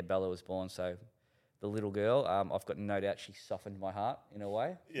 And then, Bella was born. So the little girl, I've got no doubt she softened my heart in a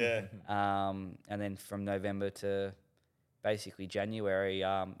way. Yeah. And then from November to basically January,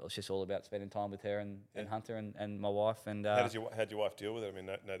 it was just all about spending time with her and Hunter and my wife. And how'd your wife deal with it? I mean,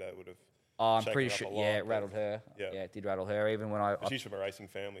 no doubt would have. I'm pretty sure. It rattled her. Yeah, it did rattle her. Even when she's from a racing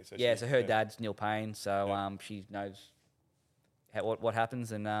family, so so her dad's Neil Payne, so she knows what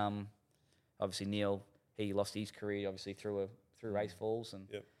happens. And obviously Neil, he lost his career obviously through race falls. And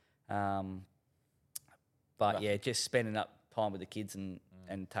but yeah, just spending up time with the kids and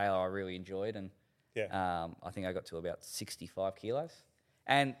Taylor, I really enjoyed. And I think I got to about 65 kilos.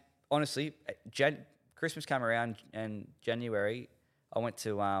 And honestly, Christmas came around and January, I went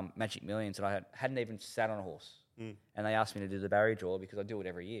to Magic Millions and I hadn't even sat on a horse. And they asked me to do the barrier draw because I do it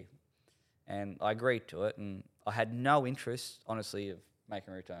every year. And I agreed to it, and I had no interest, honestly, of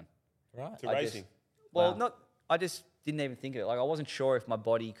making a return. Right. To racing? I just didn't even think of it. Like, I wasn't sure if my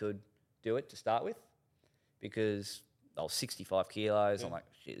body could do it to start with because I was 65 kilos. I'm like,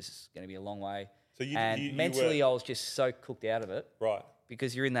 shit, this is going to be a long way. So mentally, I was just so cooked out of it. Right.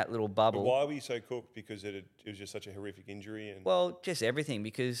 Because you're in that little bubble. But why were you so cooked? Because it was just such a horrific injury? Well, just everything,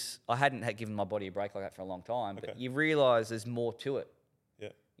 because I hadn't given my body a break like that for a long time. But you realise there's more to it. Yeah.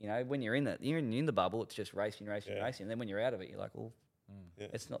 You know, when you're in the bubble, it's just racing. And then when you're out of it, you're like, well,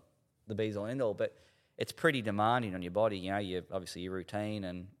 it's not the bees all end all. But it's pretty demanding on your body. You know, obviously your routine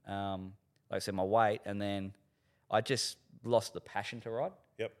and, like I said, my weight. And then I just lost the passion to ride.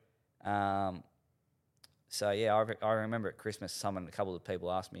 Yep. So, yeah, I remember at Christmas, a couple of people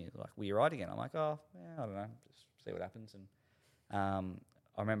asked me, like, will you ride again? I'm like, oh, yeah, I don't know, just see what happens. And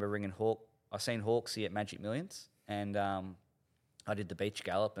I remember ringing Hawk. I seen Hawksy at Magic Millions, and I did the beach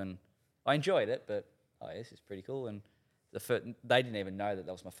gallop, and I enjoyed it, but, this is pretty cool. And they didn't even know that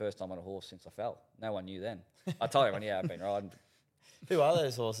was my first time on a horse since I fell. No one knew then. I told everyone, I've been riding. Who are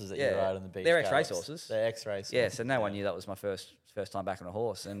those horses that you ride on the beach? They're ex-race horses. They're ex-race. Yeah, so no one knew that was my first time back on a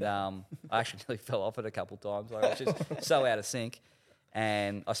horse, and I actually nearly fell off it a couple of times. Like, I was just so out of sync.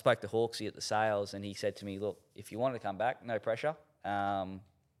 And I spoke to Hawksy at the sales, and he said to me, "Look, if you want to come back, no pressure.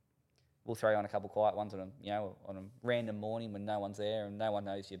 We'll throw you on a couple of quiet ones on a random morning when no one's there and no one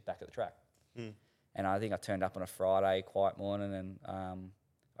knows you're back at the track." And I think I turned up on a Friday, quiet morning, and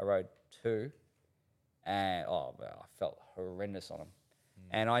I rode 2. And I felt horrendous on him.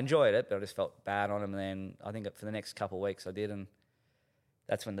 And I enjoyed it, but I just felt bad on him. And then I think for the next couple of weeks I did, and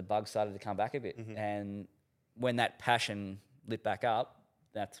that's when the bug started to come back a bit. And when that passion lit back up,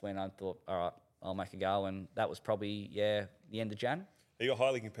 that's when I thought, all right, I'll make a go. And that was probably, the end of Jan. You're a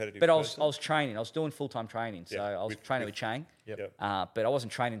highly competitive But person. I was training. I was doing full-time training. So I was training with Chang. But I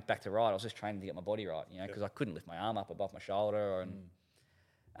wasn't training back to ride. I was just training to get my body right, because I couldn't lift my arm up above my shoulder.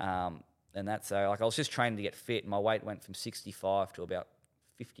 And that's so, like, I was just training to get fit. My weight went from 65 to about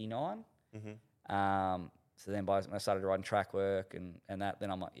 59. So then when I started riding track work and that, then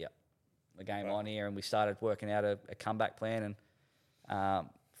I'm like, the game on here. And we started working out a comeback plan. And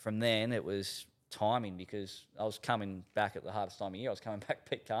from then it was timing, because I was coming back at the hardest time of year. I was coming back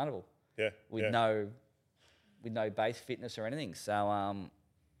peak carnival. With no base fitness or anything. So,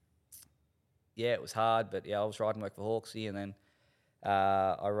 it was hard. But, I was riding work for Hawksy, and then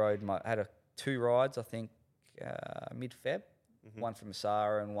I had 2 rides, I think, mid-Feb. One for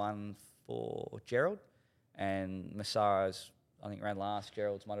Massara and one for Gerald. And Massara's, I think, ran last.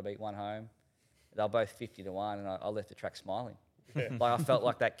 Gerald's might have beat one home. They were both 50-1, and I left the track smiling. Like, I felt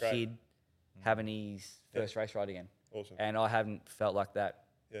like that kid having his first race ride again. Awesome. And I haven't felt like that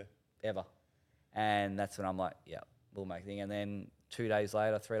ever. And that's when I'm like, we'll make a thing. And then 3 days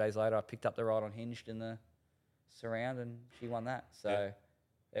later, I picked up the ride on Hinged in the Surround, and she won that. So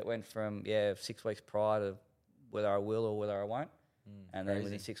it went from 6 weeks prior to whether I will or whether I won't, and then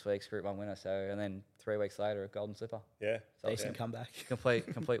within 6 weeks, Group 1 winner. So, and then 3 weeks later, a Golden Slipper. So decent comeback.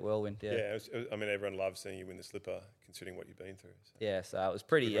 Complete whirlwind. I mean, everyone loves seeing you win the Slipper, considering what you've been through. So. So it was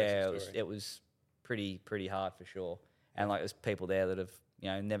pretty. It was pretty hard for sure. And like, there's people there that have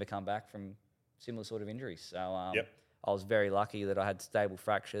never come back from similar sort of injuries. So I was very lucky that I had stable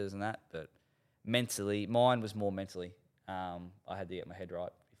fractures and that, but mentally, mine was more mentally. I had to get my head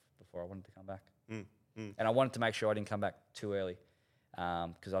right before I wanted to come back. And I wanted to make sure I didn't come back too early,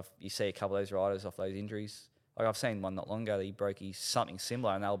 because you see a couple of those riders off those injuries. Like, I've seen one not long ago that he broke something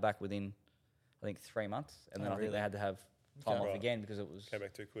similar, and they were back within, I think, 3 months. And then I think they had to have time off again because it was... Came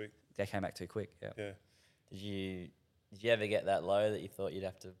back too quick. They came back too quick, Did you ever get that low that you thought you'd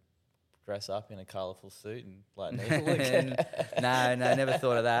have to dress up in a colourful suit and like No, never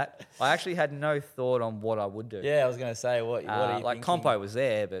thought of that. I actually had no thought on what I would do. I was going to say, what are you like thinking? compo was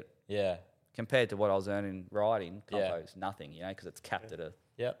there, but compared to what I was earning riding, compo is nothing, because it's capped at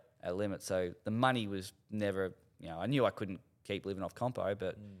a limit. So the money was never, I knew I couldn't keep living off compo,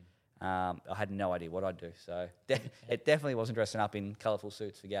 but I had no idea what I'd do. So it definitely wasn't dressing up in colourful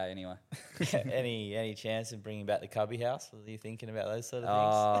suits for Gay anyway. Any chance of bringing back the Cubby House? Were you thinking about those sort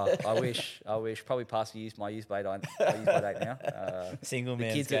of things? I wish. Probably past my use by date now. Single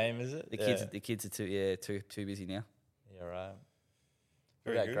man's game, is it? The kids are too busy now. Yeah, right.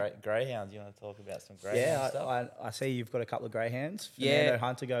 What about greyhounds? You want to talk about some greyhound stuff? Yeah, I see you've got a couple of greyhounds. Fernando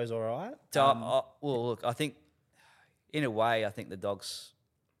Hunter goes all right. So, well, look, I think in a way, I think the dogs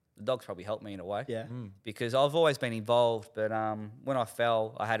probably helped me in a way. Yeah. Because I've always been involved, but when I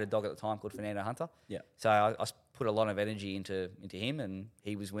fell, I had a dog at the time called Fernando Hunter. Yeah. So I put a lot of energy into him, and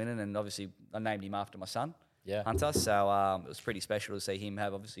he was winning, and obviously I named him after my son, Hunter. So it was pretty special to see him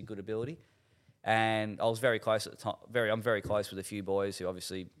have obviously good ability. And I was very close at the time. I'm very close with a few boys who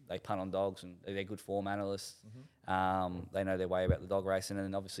obviously they punt on dogs and they're good form analysts. They know their way about the dog racing, and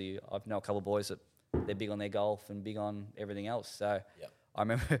then obviously I know a couple of boys that they're big on their golf and big on everything else. So I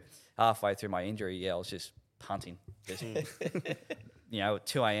remember halfway through my injury, I was just punting. Just, at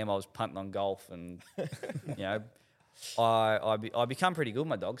 2 a.m. I was punting on golf, and I become pretty good with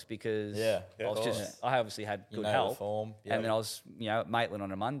my dogs because I obviously had good health. Form. Yeah. And then I was, at Maitland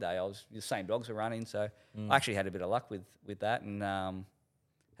on a Monday, the same dogs were running. So I actually had a bit of luck with that, and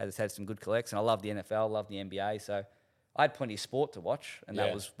had some good collects. And I love the NFL, love the NBA. So I had plenty of sport to watch, and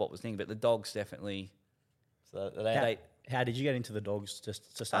that was what was thinking. But the dogs definitely. So how did you get into the dogs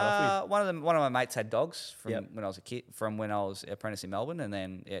just to start off with? One of my mates had dogs from when I was a kid, from when I was apprentice in Melbourne, and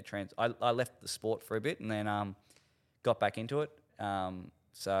then I left the sport for a bit, and then got back into it.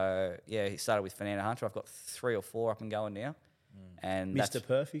 So he started with Fernando Hunter. I've got 3 or 4 up and going now. And Mr.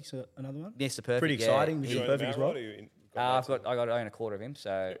 Perfect's another one. Mr. Perfect, pretty exciting. Mr. Perfect as well. I got to own a quarter of him,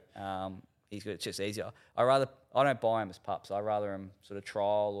 so he's good. It's just easier. I don't buy him as pups. I rather him sort of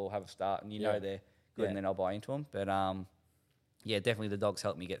trial or have a start, and they're good, and then I'll buy into them. But definitely the dogs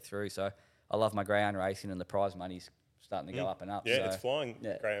helped me get through. So I love my greyhound racing, and the prize money's starting to go up and up. Yeah, so, it's flying.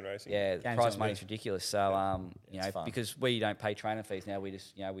 Greyhound racing. Yeah, the prize money's ridiculous. So because we don't pay trainer fees now, we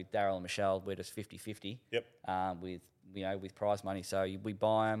just with Daryl and Michelle, we're just 50-50. Yep. With prize money, so we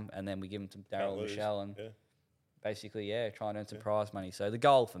buy them and then we give them to Daryl and Michelle, and basically try and earn some prize money. So the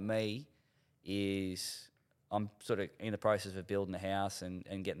goal for me is I'm sort of in the process of building a house and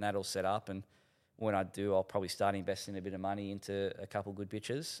getting that all set up, and when I do, I'll probably start investing a bit of money into a couple good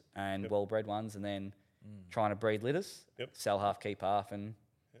bitches and well-bred ones, and then trying to breed litters, sell half, keep half, and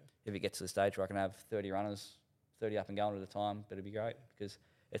if it gets to the stage where I can have 30 runners, 30 up and going at a time, that'd be great because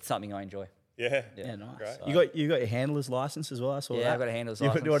it's something I enjoy. Yeah, nice. Great. You got your handler's license as well. I saw that. I've got a handler's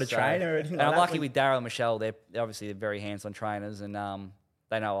license. You got a trainer or anything like I'm that? lucky with Daryl and Michelle. They're obviously very hands-on trainers, and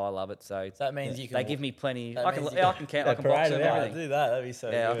they know I love it. So that means you can. They give me plenty. I can count. I can box them. Everything. Do that. That'd be so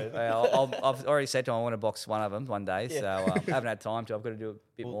good. I've already said to them I want to box one of them one day. So I haven't had time to. I've got to do a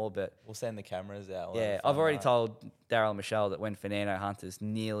bit more, but we'll send the cameras out. I've already told Daryl and Michelle that when Fernando Hunter's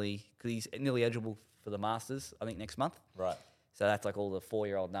because he's nearly eligible for the Masters, I think next month. Right. So that's like all the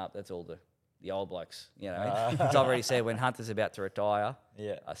 4-year-old and up. That's all the old blokes, So I've already said when Hunter's about to retire,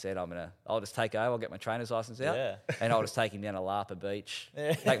 I said I'll just take over. I'll get my trainer's license out, and I'll just take him down to Lapa Beach,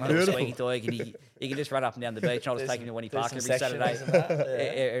 take my little squeaky toy, and he can just run up and down the beach. And I'll just take him to Wenny Park every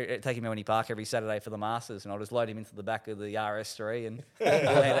Saturday. Take him to Wenny Park every Saturday for the Masters, and I'll just load him into the back of the RS3, and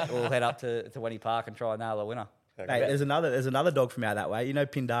we'll head up to Wenny Park and try and nail a winner. Mate, there's another dog from out that way. You know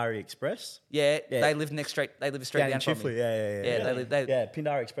Pindari Express? Yeah, they live straight down from me. Yeah,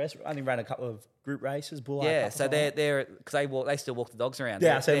 Pindari Express. Only ran a couple of group races. So they're because they still walk the dogs around.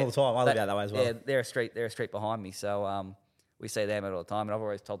 Yeah, I see them all the time. I live out that way as well. Yeah, they're a street behind me. So we see them all the time, and I've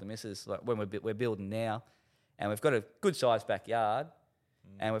always told the missus like when we're building now, and we've got a good sized backyard,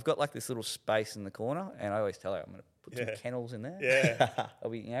 and we've got like this little space in the corner, and I always tell her I'm going to put some kennels in there. Yeah.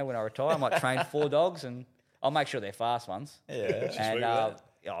 When I retire, I might train 4 dogs and. I'll make sure they're fast ones. Yeah. And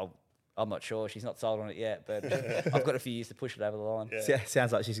I'm not sure. She's not sold on it yet, but I've got a few years to push it over the line. Yeah.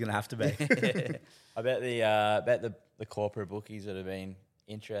 Sounds like she's going to have to be. I bet the corporate bookies would have been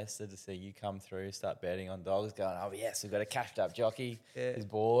interested to see you come through, start betting on dogs, going, oh yes, we've got a cashed up jockey. He's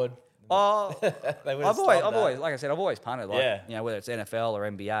bored. Oh, I've always, like I said, I've always punted. Whether it's NFL or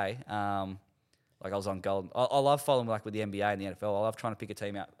NBA. Like I was on Golden. I love following with the NBA and the NFL. I love trying to pick a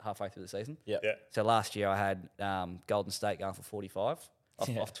team out halfway through the season. Yeah. So last year I had Golden State going for 45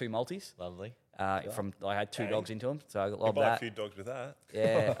 off 2 multis. Lovely. I had 2 dogs into them, so I love buy that. a few dogs with that.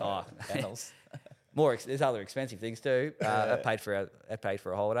 Yeah. Kennels. There's other expensive things too. I paid for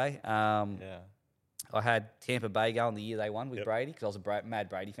a holiday. I had Tampa Bay going the year they won with Brady because I was a mad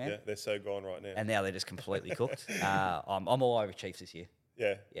Brady fan. Yeah, they're so gone right now. And now they're just completely cooked. I'm all over Chiefs this year.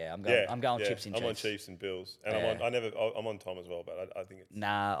 Yeah, I'm going Chiefs and Chiefs. I'm on Chiefs and Bills, and I'm on Tom as well, but I think it's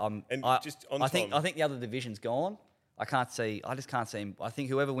I think the other division's gone. I just can't see him. I think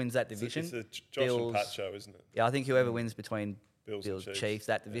whoever wins that division, it's a Josh Bills, and Pat show, isn't it? Yeah, I think whoever wins between Bills and Chiefs,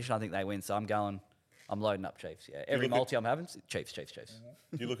 that division, I think they win. So I'm loading up Chiefs. Yeah, every multi I'm having, Chiefs.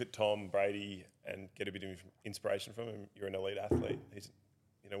 If you look at Tom Brady and get a bit of inspiration from him, you're an elite athlete.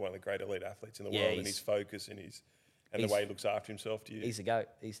 one of the great elite athletes in the Yeah, world, and his focus and the way he looks after himself. Do you? He's the goat.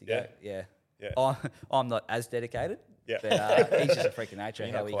 He's the Yeah. goat. Yeah. Yeah. I'm not as dedicated. Yeah. But he's just a freak of nature.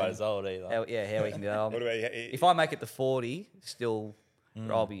 You're not quite as old either. How he can do it. What about If I make it to 40, still,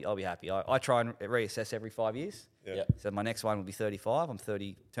 I'll be happy. I try and reassess every 5 years. Yeah. Yeah. So my next one will be 35.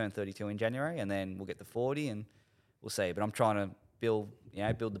 Turn 32 in January, and then we'll get to 40, and we'll see. But I'm trying to build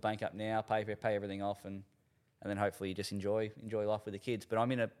the bank up now, pay everything off, and then hopefully just enjoy life with the kids. But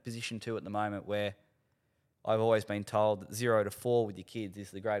I'm in a position too at the moment where I've always been told that 0 to 4 with your kids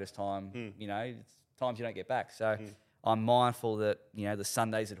is the greatest time. It's times you don't get back. So I'm mindful that the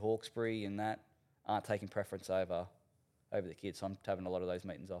Sundays at Hawkesbury and that aren't taking preference over the kids. So I'm having a lot of those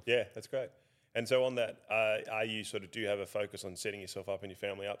meetings off. Yeah, that's great. And so on that, are you do you have a focus on setting yourself up and your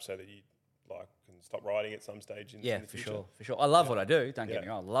family up so that you can stop riding at some stage in the future? For sure. I love what I do. Don't get me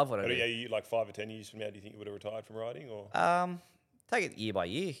wrong. I love what I do. Are you 5 or 10 years from now? Do you think you would have retired from riding, or? Take it year by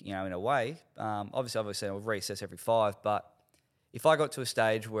year, in a way. Obviously, I'll reassess every 5, but if I got to a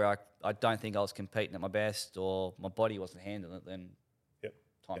stage where I don't think I was competing at my best or my body wasn't handling it, then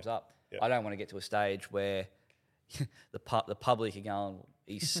time's up. Yep. I don't want to get to a stage where the public are going,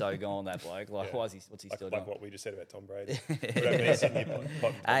 he's so gone, that bloke. What's he still doing? Like what we just said about Tom Brady.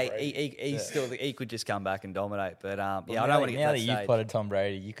 He could just come back and dominate. But I don't want to get to now that that you've stage. potted Tom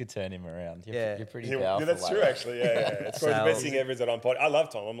Brady, you could turn him around. You're pretty powerful. Yeah, that's true, actually. Yeah. It's probably the best thing ever is that I'm potting. I love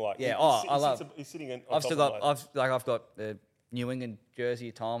Tom. I'm like, he's sitting on I've top still of got I've got the New England jersey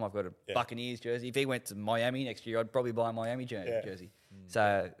of Tom. I've got a Buccaneers jersey. If he went to Miami next year, I'd probably buy a Miami jersey.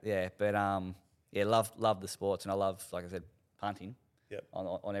 So love the sports, and I love, like I said, punting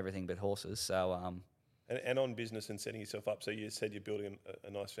on everything but horses. So and on business and setting yourself up. So you said you're building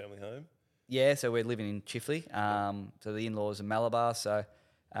a nice family home. Yeah, so we're living in Chifley. So the in-laws are Malabar. So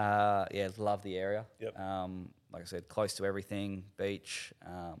love the area. Yep. Like I said, close to everything, beach.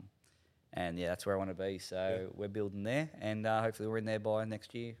 And that's where I want to be. So we're building there, and hopefully we're in there by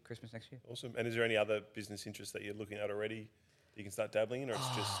Christmas next year. Awesome. And is there any other business interests that you're looking at already that you can start dabbling in, or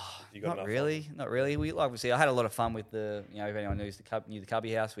it's just you got Not enough? really. We obviously I had a lot of fun with if anyone knew the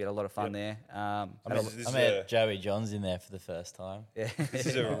Cubby House, we had a lot of fun there. I met Joey Johns in there for the first time. Yeah. This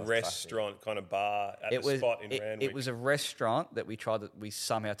is a restaurant kind of bar at the spot in Randwick. It was a restaurant that we tried. We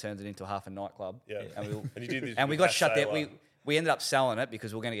somehow turned it into half a nightclub. Yeah. And you did this and we with got shut down. Sailor. We ended up selling it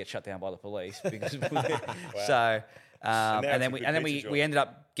because we were going to get shut down by the police. Because Wow. and then it's a good pizza we joint. ended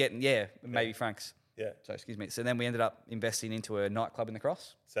up getting maybe Frank's. Yeah. So excuse me. So then we ended up investing into a nightclub in the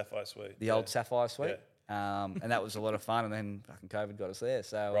Cross, Sapphire Suite. the old Sapphire Suite, and that was a lot of fun. And then fucking COVID got us there.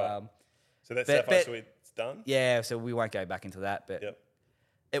 So Right. So that but- Sapphire Suite's done? yeah, so we won't go back into that. But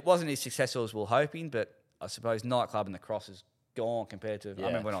it wasn't as successful as we were hoping. But I suppose nightclub in the Cross is gone compared to. I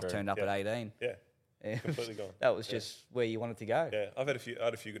remember when I turned up at 18. Yeah. Yeah. Completely gone. That was just where you wanted to go. Yeah. I had a few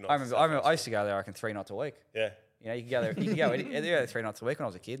good nights. I remember I used to go there, I reckon, 3 nights a week. Yeah. You could go there. You could go there 3 nights a week when I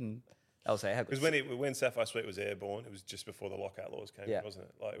was a kid, and that was how good. Because when Sapphire Suite was airborne, it was just before the lockout laws came in, wasn't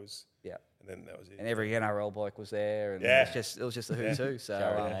it? Like it was. Yeah. And then that was it. And every NRL bloke was there, and Yeah. it was just the who's who. So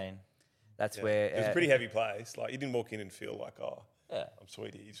Caroline. that's Yeah. where It was a pretty heavy place. Like you didn't walk in and feel like, I'm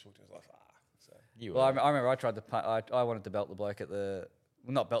sweet here. You just walked in and was like, So. Well, I remember I tried to. I wanted to belt the bloke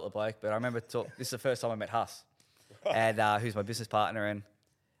not belt the bloke, but I remember this is the first time I met Huss, and who's my business partner, and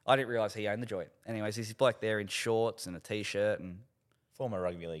I didn't realise he owned the joint. Anyways, he's this bloke there in shorts and a t-shirt, and Former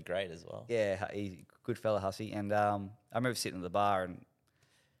rugby league great as well. yeah, he's a good fella, Hussy. And I remember sitting at the bar, and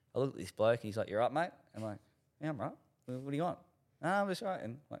I looked at this bloke, and he's like, "You're up, mate?" I'm like, "Yeah, I'm right. What do you want?" "No, I'm just right."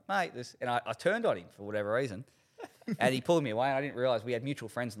 And I'm like, "Mate, this," and I turned on him for whatever reason, and he pulled me away, and I didn't realise we had mutual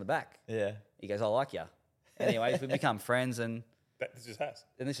friends in the back. Yeah. He goes, "I like you." Anyways, we become friends, and This is Haas.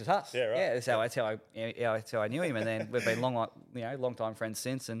 this is us. Yeah, right. Yeah, that's how I knew him, and then we've been long time friends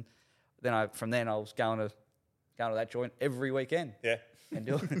since. And then I was going to that joint every weekend. Yeah. And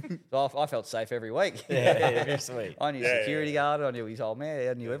so I felt safe every week. Yeah, sweet. I knew security guard, I knew his old man,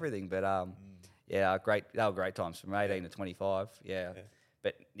 I knew everything. But they were great times from 18 to 25. Yeah.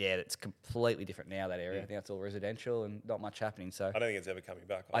 But yeah, it's completely different now, that area. I think it's all residential and not much happening. So I don't think it's ever coming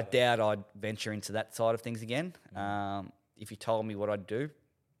back. I doubt I'd venture into that side of things again. If you told me what I'd do,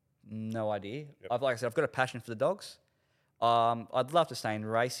 no idea. Yep. Like I said, I've got a passion for the dogs. I'd love to stay in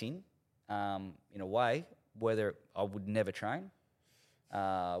racing in a way, whether I would never train.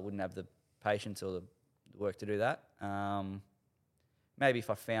 I wouldn't have the patience or the work to do that. Maybe if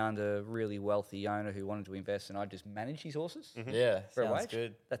I found a really wealthy owner who wanted to invest and I'd just manage his horses Yeah, for a sounds wage,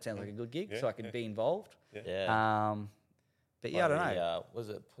 good. that sounds like a good gig, Yeah, so I could be involved. Yeah. But yeah, I don't know. Is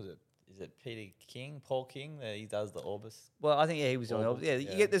it Peter King, Paul King? He does the Orbis. Well, I think he was on. Orbis,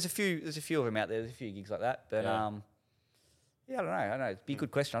 Yeah, there's a few of them out there. There's a few gigs like that, but Yeah, I don't know. It'd be a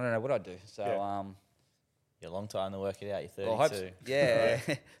good question. I don't know what I'd do. So, Yeah, long time to work it out. You're 32.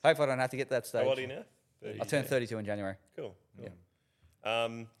 well, hope I don't have to get to that stage. How old are you now? 30. I turned 32 in January. Cool.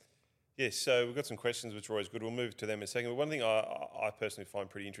 So we've got some questions, which are always good. We'll move to them in a second. But one thing I personally find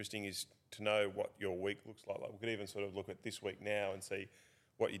pretty interesting is to know what your week looks like. Like we could even sort of look at this week now and see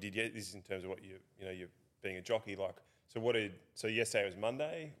what you did. This is in terms of what you're being a jockey. Like, so yesterday was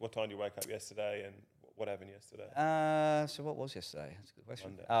Monday. What time did you wake up yesterday, and what happened yesterday? So what was yesterday? That's a good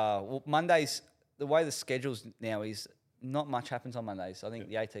question. Well, Mondays, the way the schedule's now is not much happens on Mondays. I think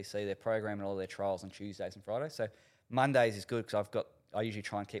the ATC, they're programming all their trials on Tuesdays and Fridays. So Mondays is good because I usually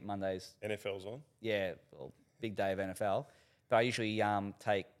try and keep Mondays. NFL's on. Yeah, well, big day of NFL. But I usually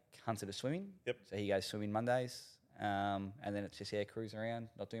take Hunter to swimming. Yep. So he goes swimming Mondays. And then it's just, cruising around,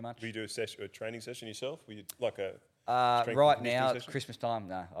 not do much. Will you do a training session yourself? Will you like a strength right and now, session? Christmas time,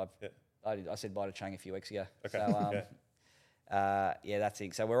 no. I said bye to Chang a few weeks ago. Okay. So, that's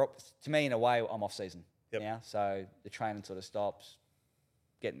it. So to me, in a way, I'm off season now. So the training sort of stops,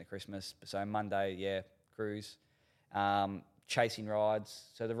 getting to Christmas. So Monday, cruise. Chasing rides.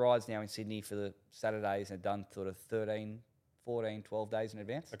 So the rides now in Sydney for the Saturdays are done sort of 13, 14, 12 days in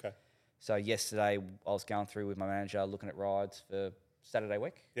advance. Okay. So yesterday I was going through with my manager looking at rides for Saturday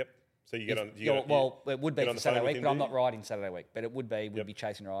week. Yep. So you get on. It would be get on for the phone Saturday with week, him, but I'm do not riding Saturday week. But it would be, we'd be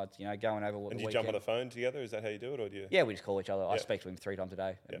chasing rides, going over what And the do you weekend. jump on the phone together? Is that how you do it, or do you? Yeah, we just call each other. I speak to him 3 times a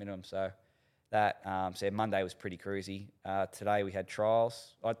day at minimum. So that, Monday was pretty cruisy. Today we had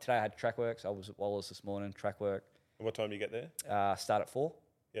trials. Today I had track work. So I was at Wallace this morning, track work. And what time do you get there? Start at 4.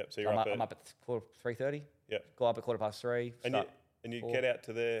 Yep. So you're I'm up at 3:30. Yep. Go up at 3:15. And you get out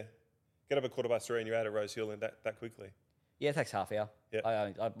to there, get up at 3:15 and you're out at Rose Hill and that quickly. Yeah, it takes half hour.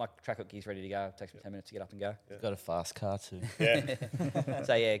 Yeah. My track work gear's ready to go. It takes me 10 minutes to get up and go. Got a fast car too. Yeah.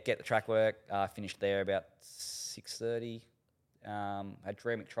 So get the track work. Finished there about 6:30. Had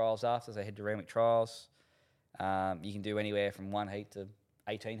Ramic trials after, so I head to Ramic trials. You can do anywhere from 1 heat to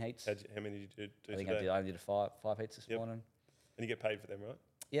 18 heats. How many did you do I think today? I did 5 heats this morning. And you get paid for them, right?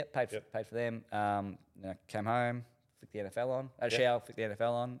 Yeah, paid for them. Then I came home, flicked the NFL on. Had a shower, flicked the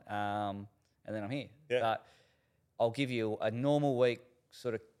NFL on, and then I'm here. Yeah. But I'll give you a normal week,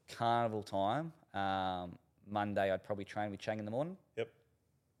 sort of carnival time. Monday, I'd probably train with Chang in the morning. Yep.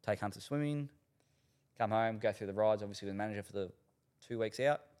 Take Hunter swimming, come home, go through the rides, obviously with the manager for the 2 weeks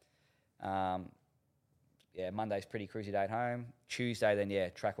out. Monday's pretty cruisy day at home. Tuesday,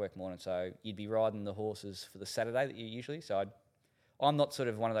 then, track work morning. So you'd be riding the horses for the Saturday that you usually. So I'm not sort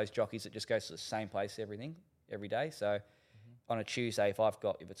of one of those jockeys that just goes to the same place every day. So on a Tuesday, if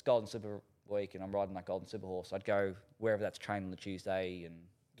it's Golden Super week and I'm riding that Golden Super horse, I'd go wherever that's trained on the Tuesday and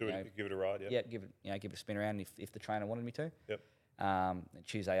give it a ride. Yeah, give it a spin around if the trainer wanted me to. Yep. And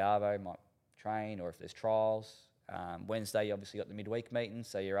Tuesday Arvo might train, or if there's trials. Wednesday, you obviously got the midweek meetings,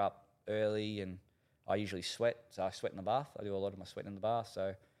 so you're up early, and I usually sweat. So I sweat in the bath. I do a lot of my sweating in the bath.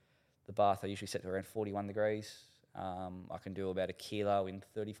 So the bath I usually set to around 41 degrees. I can do about 1 kilo in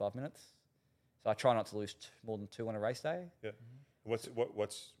 35 minutes. So I try not to lose more than 2 on a race day. Yeah. What's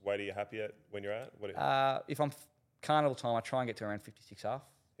weight are you happy at when you're at? If I'm carnival time, I try and get to around 56.5.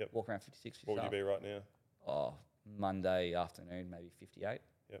 Yep. Walk around 56. What would you be right now? Oh, Monday afternoon, maybe 58.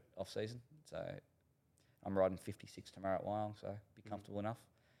 Yep. Off season. So I'm riding 56 tomorrow at Wyong, so be comfortable enough.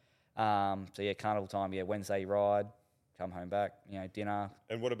 Carnival time. Yeah, Wednesday ride, come home back. Dinner.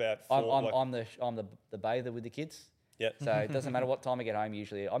 And what about? I'm the bather with the kids. Yeah. So it doesn't matter what time I get home.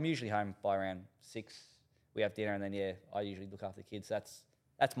 I'm usually home by around 6. We have dinner, and then I usually look after the kids. That's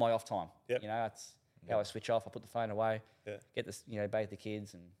my off time. Yep. That's how I switch off. I put the phone away. Yeah. Get this, bathe the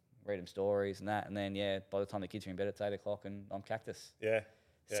kids and read them stories and that, and then by the time the kids are in bed, it's 8 o'clock, and I'm cactus. Yeah.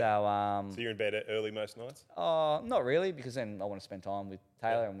 So so you're in bed early most nights? Not really, because then I want to spend time with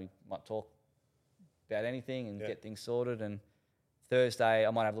Taylor, and we might talk about anything and get things sorted. And Thursday,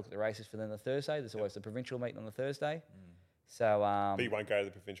 I might have a look at the races for them. The Thursday, there's always the provincial meeting on the Thursday. So, but you won't go to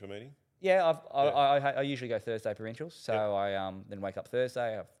the provincial meeting? Yeah, I usually go Thursday provincials. So I then wake up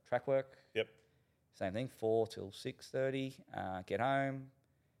Thursday, I have track work. Yep. Same thing, 4 till 6:30. Get home,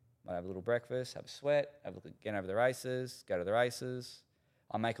 might have a little breakfast, have a sweat, have a look again over the races, go to the races.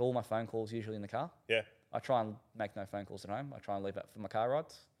 I make all my phone calls usually in the car. Yeah. I try and make no phone calls at home. I try and leave it for my car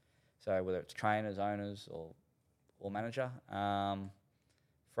rides. So whether it's trainers, owners, or manager.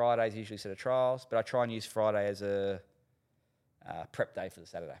 Fridays usually set of trials, but I try and use Friday as a prep day for the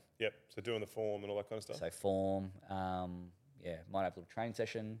Saturday. Yep. So doing the form and all that kind of stuff. So form, might have a little training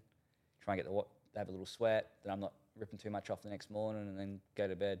session. Try and have a little sweat. Then I'm not ripping too much off the next morning, and then go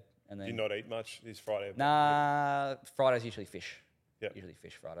to bed. And then do you not eat much this Friday? Fridays usually fish. Yep. Usually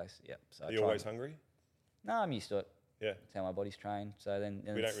fish Fridays. Yep. So are you always hungry? No, I'm used to it. Yeah. That's how my body's trained. So then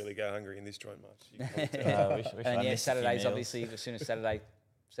We don't really go hungry in this joint much. You can probably tell. and yeah, Saturdays obviously. As soon as Saturday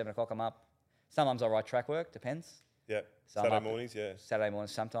 7 o'clock, I'm up. Sometimes I ride track work. Depends. Yeah. So Saturday mornings, yeah. Saturday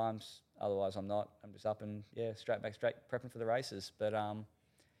mornings sometimes. Otherwise, I'm not. I'm just up and straight prepping for the races. But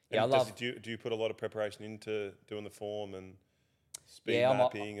yeah, I love. Do you put a lot of preparation into doing the form and speed Yeah,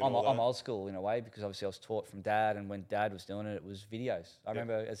 mapping and I'm all that? old school in a way because obviously I was taught from Dad, and when Dad was doing it, it was videos. I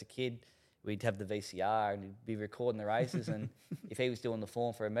remember as a kid, we'd have the VCR and he'd be recording the races, and if he was doing the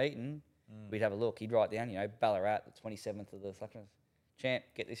form for a meeting, we'd have a look. He'd write down, Ballarat, the 27th of the champ,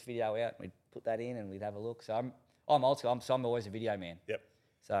 get this video out. We'd put that in and we'd have a look. So I'm old school. I'm always a video man. Yep.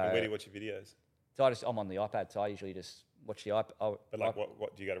 So And where do you watch your videos? So I'm on the iPad, so I usually just watch the iPad. But like,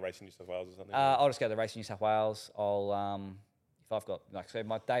 what do you go to Racing New South Wales or something? I'll just go to the Racing New South Wales. I'll if I've got so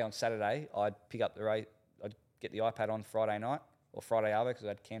my day on Saturday, I'd pick up the race. I'd get the iPad on Friday night or Friday Arvo because I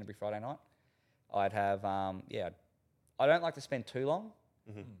had Canterbury Friday night. I'd have I don't like to spend too long.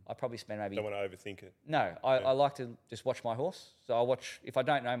 I probably spend maybe. Don't want to overthink it. No, I like to just watch my horse. So I watch if I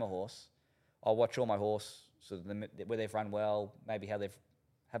don't know my horse, I'll watch all my horse where they've run well, maybe how they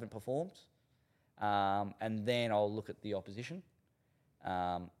haven't performed, and then I'll look at the opposition.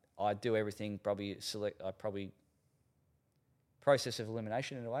 I do everything probably process of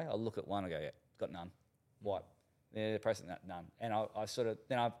elimination in a way. I'll look at one, I go, yeah, got none, wipe. Yeah, process that, none, and I sort of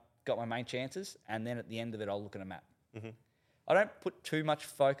then I've got my main chances, and then at the end of it, I'll look at a map. I don't put too much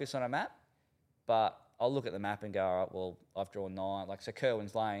focus on a map, but I'll look at the map and go, all right, well, I've drawn 9. Like, so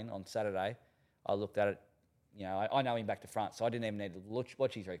Kerwin's Lane on Saturday, I looked at it, I know him back to front, so I didn't even need to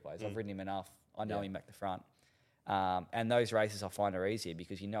watch his replays. I've ridden him enough. I know him back to front. And those races I find are easier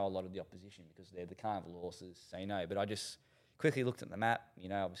because you know a lot of the opposition because they're the carnival horses, so you know. But I just quickly looked at the map.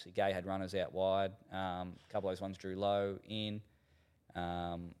 Obviously Gay had runners out wide. A couple of those ones drew low in.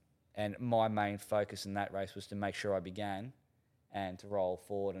 And my main focus in that race was to make sure I began and to roll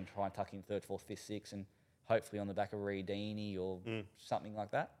forward and try and tuck in 3rd, 4th, 5th, 6th, and hopefully on the back of Reedini or something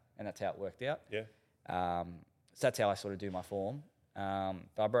like that. And that's how it worked out. Yeah. So that's how I sort of do my form.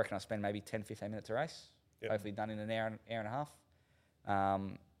 But I reckon I spend maybe 10, 15 minutes a race. Yep. Hopefully done in an hour and a half.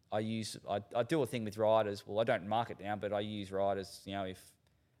 I do a thing with riders. Well, I don't mark it down, but I use riders. If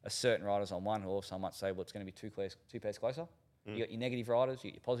a certain rider's on one horse, I might say, well, it's going to be two pairs closer. You got your negative riders,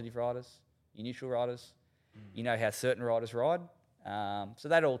 you got your positive riders, your neutral riders. You know how certain riders ride. So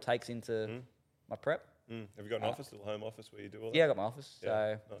that all takes into my prep. Have you got an office, little home office where you do all that? Yeah, I got my office.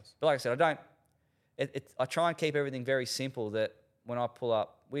 Yeah, So, nice. But like I said, I try and keep everything very simple that when I pull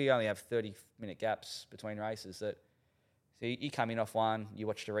up, we only have 30-minute gaps between races. So you come in off one, you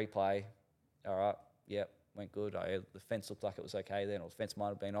watch the replay. All right, yep, went good. The fence looked like it was okay then, or the fence might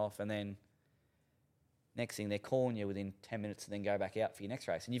have been off. And then next thing, they're calling you within 10 minutes to then go back out for your next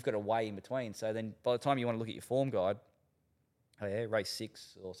race. And you've got a way in between. So then by the time you want to look at your form guide, race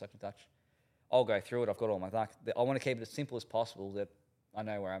 6 or such and such, I'll go through it. I've got all my ducks. I want to keep it as simple as possible that I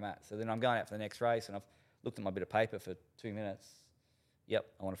know where I'm at. So then I'm going out for the next race and I've looked at my bit of paper for 2 minutes. Yep,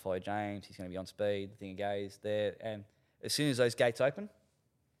 I want to follow James. He's going to be on speed. The thing of Gay's there. And as soon as those gates open,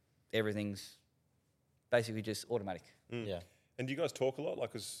 everything's basically just automatic. Yeah. And do you guys talk a lot?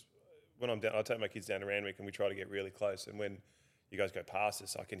 Like, because when I'm down, I take my kids down to Randwick and we try to get really close. And when you guys go past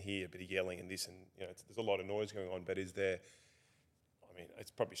us, I can hear a bit of yelling and this, and there's a lot of noise going on. But is there? I mean,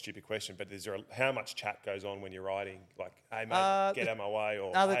 it's probably a stupid question, but is there how much chat goes on when you're riding? Like, hey mate, get out of my way,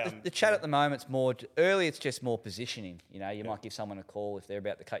 or no, hey, the chat at the moment's more early. It's just more positioning. You might give someone a call if they're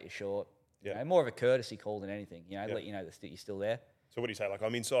about to cut you short. More of a courtesy call than anything. Let you know that you're still there. So what do you say? Like,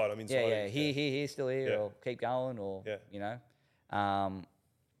 I'm inside. Yeah. Here, still here, or keep going, or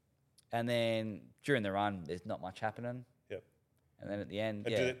and then during the run, there's not much happening. Yep. And then at the end,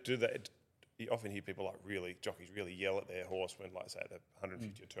 you often hear people jockeys really yell at their horse when, like, say, at the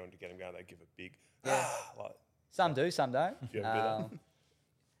 150 turn to get him going, they give a big, like. Some do, some don't.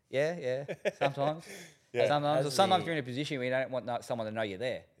 Yeah, sometimes. Sometimes you're in a position where you don't want someone to know you're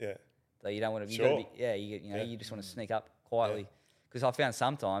there. Yeah. So you don't want to. Sure. You just want to sneak up quietly. Because I found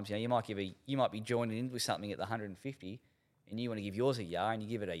sometimes, you might be joining in with something at the 150, and you want to give yours a yah, and you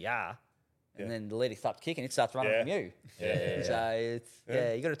give it a yah, and then the leader starts kicking, it starts running from you. Yeah. So it's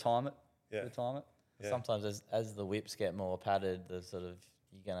you got to time it. Yeah. Yeah. Sometimes as the whips get more padded, the sort of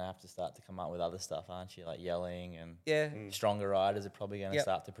you're going to have to start to come up with other stuff, aren't you? Like yelling and stronger riders are probably going to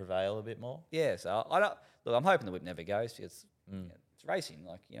start to prevail a bit more. Yeah, so I'm hoping the whip never goes because it's racing,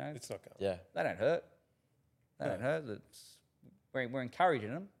 It's not going. Yeah. They don't hurt. We're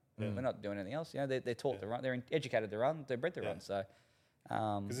encouraging them. We're not doing anything else. They're taught to run. They're educated to run. They're bred to run. So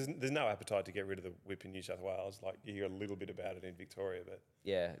Because there's no appetite to get rid of the whip in New South Wales. Like you hear a little bit about it in Victoria, but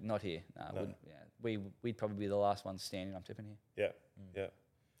Yeah, not here. No. We'd probably be the last ones standing, I'm tipping here. yeah.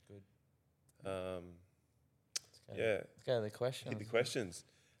 Good. Yeah. Let's go to the questions. Hit the questions.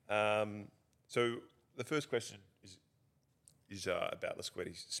 So the first question is about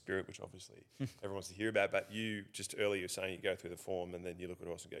Lasquetti's Spirit, which obviously everyone wants to hear about. But you just earlier were saying you go through the form and then you look at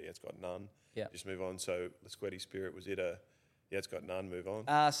us and go, yeah, it's got none. Yeah. Just move on. So Lasquetti's Spirit, was it it's got none, move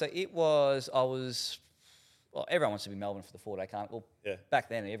on? So it was, well, everyone wants to be Melbourne for the 4-day carnival. Yeah. Back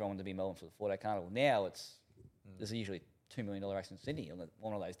then, everyone wanted to be Melbourne for the 4-day carnival. Now there's usually $2 million race in Sydney on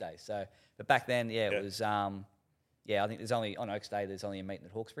one of those days. So, but back then, it was, I think there's only, on Oaks Day, there's only a meeting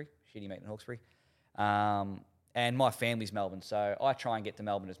at Hawkesbury, shitty meeting at Hawkesbury. And my family's Melbourne, so I try and get to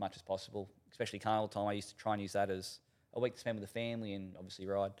Melbourne as much as possible, especially carnival time. I used to try and use that as a week to spend with the family and obviously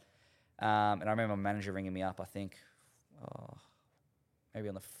ride. And I remember my manager ringing me up, I think, maybe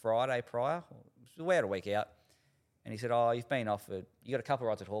on the Friday prior. We had a week out. And he said, you've been offered, you got a couple of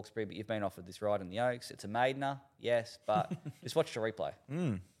rides at Hawkesbury, but you've been offered this ride in the Oaks. It's a maidener, yes, but just watch the replay.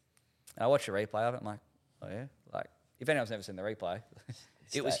 And I watched the replay of it. I'm like, oh, yeah? Like, if anyone's never seen the replay,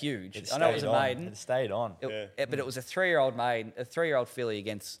 it was huge. I know it was a maiden. It stayed on. But it was a 3-year-old maiden, a 3-year-old filly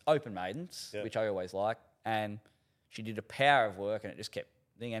against open maidens, which I always like. And she did a power of work, and it just kept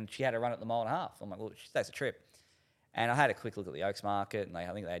thing. And she had a run at the 1.5 miles. I'm like, well, she takes a trip. And I had a quick look at the Oaks market, and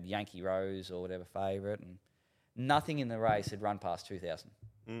I think they had Yankee Rose or whatever favourite, and nothing in the race had run past 2,000.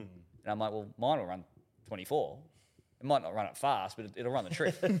 And I'm like, well, mine will run 24. It might not run it fast, but it'll run the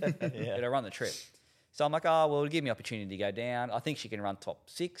trip. It'll run the trip. So I'm like, it'll give me opportunity to go down. I think she can run top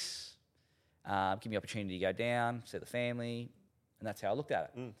 6. Give me opportunity to go down, see the family, and that's how I looked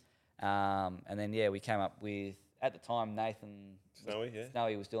at it. And then, we came up with, at the time, Nathan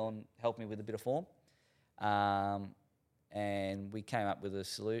Snowy was helping me with a bit of form. And we came up with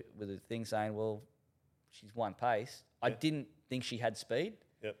a thing saying, well, she's one pace. I didn't think she had speed,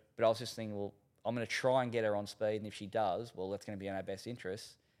 but I was just thinking, well, I'm going to try and get her on speed, and if she does, well, that's going to be in our best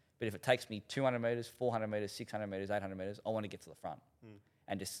interest. But if it takes me 200 metres, 400 metres, 600 metres, 800 metres, I want to get to the front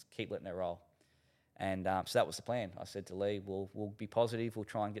and just keep letting her roll. And so that was the plan. I said to Lee, we'll be positive, we'll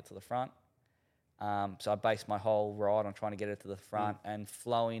try and get to the front. So I based my whole ride on trying to get her to the front and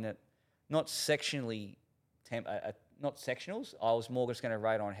flowing it, not sectionally, not sectionals. I was more just going to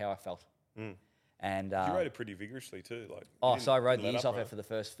rate on how I felt. And you rode it pretty vigorously too. So I rode the ears off her for the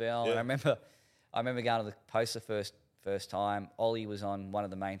first fill. And I remember going to the poster first time. Ollie was on one of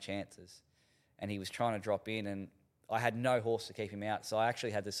the main chances, and he was trying to drop in, and I had no horse to keep him out, so I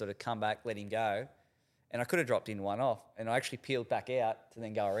actually had to sort of come back, let him go, and I could have dropped in one off, and I actually peeled back out to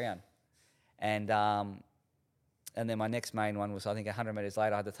then go around, and then my next main one was, I think 100 metres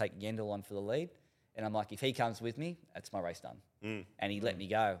later, I had to take Yendel on for the lead. And I'm like, if he comes with me, that's my race done. And he let me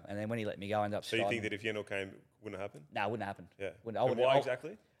go. And then when he let me go, I ended up striding. So you think that if Yendel came, wouldn't have happened? No, it wouldn't have happened. Yeah. Why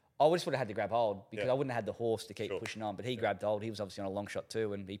exactly? I just would have had to grab hold because I wouldn't have had the horse to keep pushing on. But he grabbed hold. He was obviously on a long shot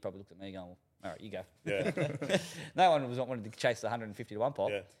too, and he probably looked at me going, well, all right, you go. Yeah. No one wanted to chase the 150 to 1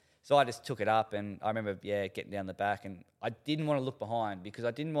 pop. Yeah. So I just took it up, and I remember, getting down the back, and I didn't want to look behind because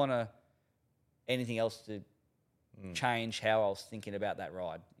I didn't want anything else to change how I was thinking about that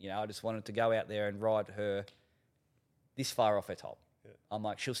ride. I just wanted to go out there and ride her this far off her top. Yeah. I'm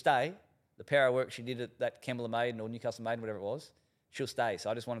like, she'll stay. The power work she did at that Kembla Maiden or Newcastle Maiden, whatever it was, she'll stay.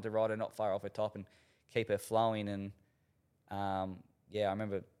 So I just wanted to ride her not far off her top and keep her flowing. And, I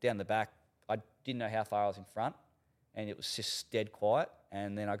remember down the back, I didn't know how far I was in front, and it was just dead quiet.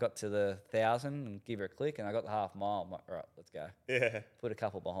 And then I got to the 1,000 and give her a click, and I got the half mile. I'm like, all right, let's go. Yeah. Put a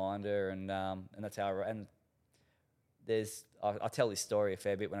couple behind her, and that's how I... And I tell this story a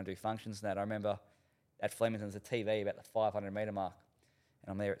fair bit when I do functions and that. I remember at Flemington's, a TV about the 500 metre mark.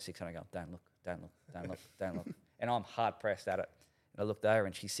 And I'm there at 600 going, don't look, don't look, don't look, don't look. And I'm hard pressed at it. And I looked over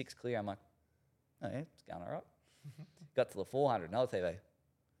and she's 6 clear. I'm like, oh yeah, it's going all right. Got to the 400, another TV.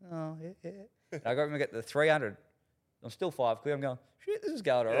 Oh, yeah. And I got to the 300. I'm still 5 clear. I'm going, shit, this is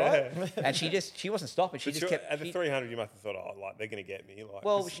going all right. And she wasn't stopping. She just kept... At the 300, you must have thought, they're going to get me.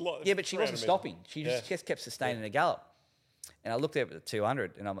 But she wasn't stopping. She just kept sustaining the gallop. And I looked at the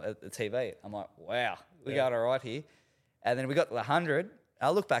 200 and I'm at the TV. I'm like, wow, we got all right here. And then we got to the 100. I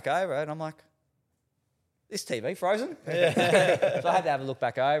look back over and I'm like, this TV frozen? So I had to have a look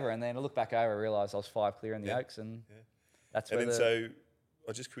back over, and then I looked back over and realised I was 5 clear in the Oaks, and that's where So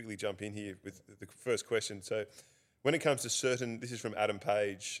I'll just quickly jump in here with the first question. So when it comes to certain, this is from Adam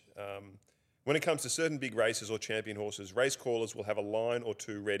Page, when it comes to certain big races or champion horses, race callers will have a line or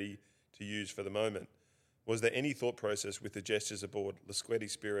two ready to use for the moment. Was there any thought process with the gestures aboard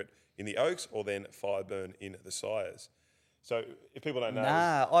Lasquetti's Spirit in the Oaks or then Fireburn in the Sires? So if people don't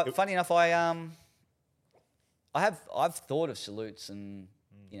know, Funny enough, I've thought of salutes and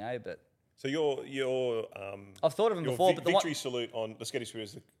but so your I've thought of them your before. But the victory salute on the Sketty Spirit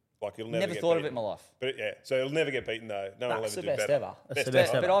is like it'll never never get thought of beaten. it in my life. But so it'll never get beaten though. No one will That's ever the do best better. ever. That's the But,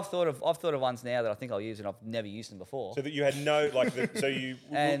 best ever. but I've thought of ones now that I think I'll use, and I've never used them before. So that you had no so you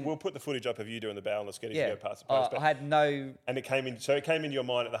And- we'll put the footage up of you doing the bow on the Sketty yeah, to go past the post. I had no. And it came in your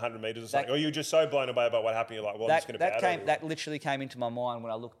mind at the 100 metres or something, or you were just so blown away by what happened. You're like, well, I'm just going to bow. That literally came into my mind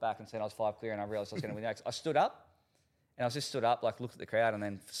when I looked back and said I was 5 clear, and I realised I was going to win the next. I stood up, and I was just stood up, like looked at the crowd, and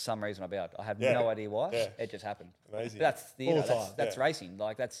then for some reason I bowed. I have no idea why. Yeah. It just happened. Amazing. But that's All time. that's racing.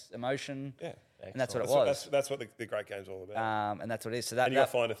 Like that's emotion. Yeah. And that's what it That's was. that's what the great game's all about. And that's what it is. So that. And you got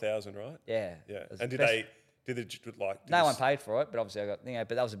fined 1,000, right? Yeah. Yeah. It was And the did best- they No one paid for it, but obviously I got. But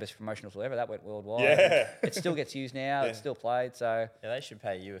that was the best promotional tool ever. That went worldwide. Yeah. It still gets used now. It's still played. So. Yeah, they should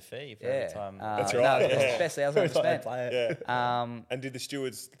pay you a fee for Yeah. every time. That's No, right. it's the best $1,000 I've spent. Yeah. And did the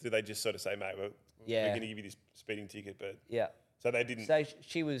stewards, did they just sort of say, mate, we're going to give you this speeding ticket, but Yeah. so they didn't. So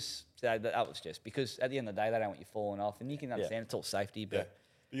she was. So that was just because at the end of the day they don't want you falling off, and you can understand it's all safety, Yeah. but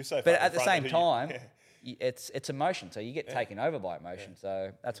But you're so far but in at the front same that time, you- it's emotion. So you get taken over by emotion.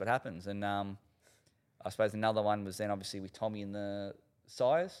 So that's what happens. And I suppose another one was then obviously with Tommy and the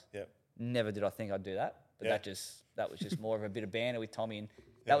Sires. Yeah. Never did I think I'd do that, but Yeah. that was just more of a bit of banter with Tommy, and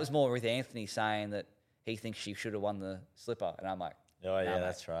that was more with Anthony saying that he thinks she should have won the slipper, and I'm like. Oh, yeah, mate.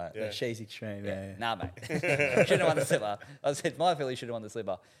 that's right. Yeah. She's extreme. Yeah. Nah, mate. Shouldn't have won the slipper. I said my filly should have won the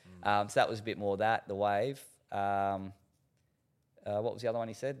slipper. So that was a bit more that, the wave. What was the other one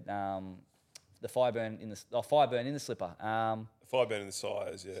he said? The Fireburn in the slipper. Fire burn in the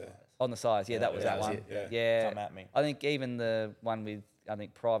size, yeah. On the size, yeah, that was that was one. it, Yeah. Come at me. I think even the one with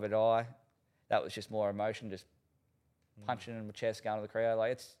Private Eye, that was just more emotion, just punching in my chest, going to the crowd.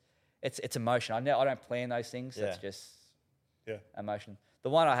 Like it's emotion. I don't plan those things. Yeah. It's just Yeah. emotion. The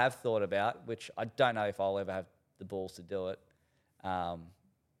one I have thought about, which I don't know if I'll ever have the balls to do it,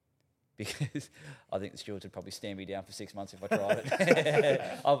 because I think the stewards would probably stand me down for 6 months if I tried it.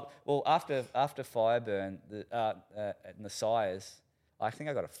 Well, after Fireburn, and the Sires, I think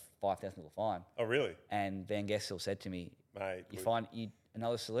I got a $5,000 fine. Oh, really? And Van Gessel said to me, Mate. "You find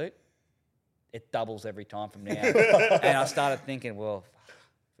another salute, it doubles every time from now." And I started thinking, well,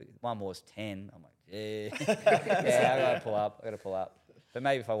 one more is 10. I'm like, yeah, yeah, I gotta pull up. But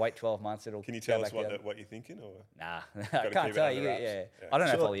maybe if I wait 12 months, it'll. Can you go tell back us down. what you're thinking? Or Nah, I Gotta can't keep it tell under you. wraps. Yeah. Yeah. I don't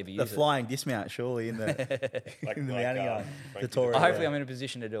know if Sure, I'll ever use the it. flying dismount, surely, in the like, in the mounting yard. Frankie The Tory. Hopefully, I'm in a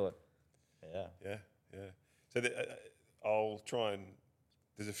position to do it. Yeah. Yeah, yeah. So I'll try and.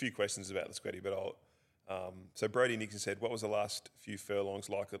 There's a few questions about Lasquetti, but I'll. So Brody Nixon said, "What was the last few furlongs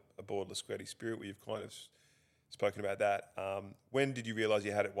like aboard Lasquetti Spirit?" We've kind of spoken about that. When did you realise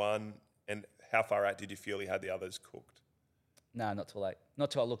you had it won, and how far out did you feel you had the others cooked? No, not till late. Not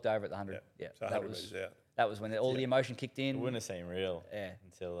till I looked over at the 100. Yeah, So 100 metres out. that was when all the emotion kicked It in. wouldn't have seemed real Yeah.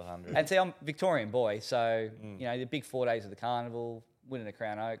 until the 100. And see, I'm a Victorian boy, so the big 4 days of the carnival, winning the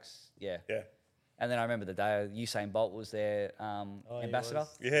Crown Oaks, yeah. Yeah. And then I remember the day Usain Bolt was their he ambassador,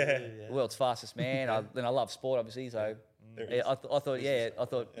 was. Yeah. the world's fastest man. I love sport, obviously, so There he yeah, is. I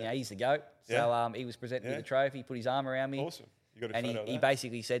thought, he's the goat. Yeah. So he was presenting me Yeah. the trophy, put his arm around me. Awesome. You got a And photo of he that?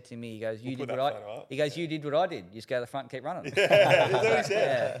 basically said to me, he goes, "You We'll did put what that photo up. He goes, "You did what I did. You just go to the front and keep running." Yeah, that's what he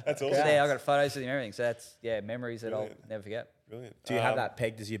said. That's awesome. So, yeah, I got photos of him and everything. So that's memories that Brilliant. I'll never forget. Brilliant. Do you have that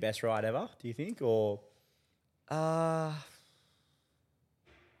pegged as your best ride ever? Do you think, or I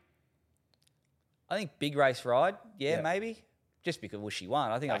think big race ride, Yeah. maybe. Just because she won.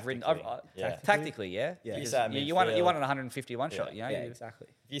 I think I've ridden Yeah. tactically, yeah. Yeah. Because You sat you won midfield. an 151 shot, you know. yeah, you- exactly.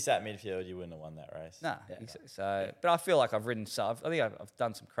 If you sat midfield, you wouldn't have won that race. Nah, so but I feel like I've ridden some. I think I've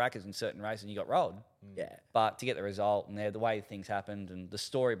done some crackers in certain races, and you got rolled. Yeah, But to get the result and the way things happened and the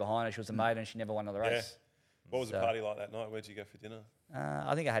story behind it, she was a maiden, she never won another Yeah. race. What was the So- party like that night? Where'd you go for dinner?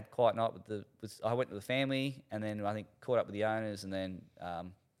 I think I had quite a night I went with the family, and then I think caught up with the owners, and then I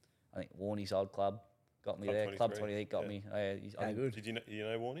think Warney's old club got me Club there. 23, Club 28 got yeah. me. I think, good. Did you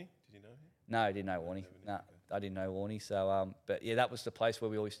know Warney? Did you know him? No, I didn't know Warney. No, I didn't know Warney. So, but yeah, that was the place where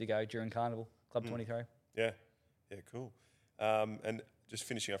we always used to go during Carnival, Club 23. Yeah. Yeah, cool. And just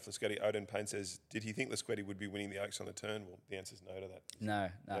finishing off Lasquetti, Odin Payne says, did he think Lasquetti would be winning the Oaks on the turn? Well, the answer's no to that. No.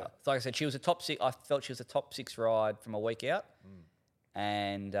 Yeah. Like I said, she was a top 6. I felt she was a top 6 ride from a week out.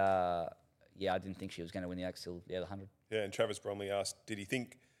 And, I didn't think she was going to win the Oaks till the 100. Yeah, and Travis Bromley asked, did he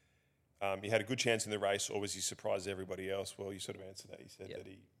think he had a good chance in the race, or was he surprised as everybody else? Well, you sort of answered that. He said that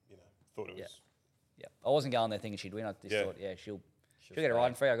he, thought it was. Yeah. I wasn't going there thinking she'd win. I just Yeah. thought, she'll get a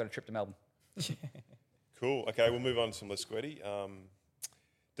ride free. I got a trip to Melbourne. Cool. Okay, we'll move on to some Lasquetti.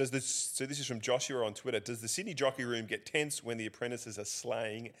 So this is from Joshua on Twitter. Does the Sydney jockey room get tense when the apprentices are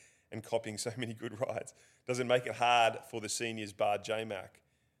slaying and copying so many good rides? Does it make it hard for the seniors, bar J-Mac?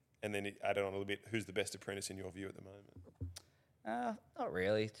 And then add on a little bit, who's the best apprentice in your view at the moment? Not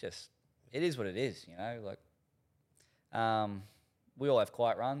really. It's just, it is what it is, you know. Like, we all have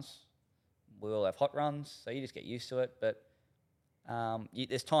quiet runs. We all have hot runs, so you just get used to it. But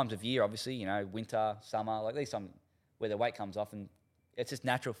there's times of year, obviously, you know, winter, summer, like these times where the weight comes off, and it's just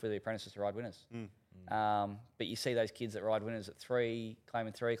natural for the apprentices to ride winners. But you see those kids that ride winners at 3,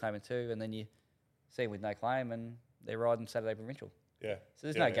 claiming 2, and then you see them with no claim, and they're riding Saturday Provincial. Yeah. So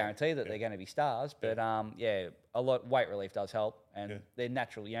there's no guarantee that they're going to be stars, but a lot weight relief does help, and they're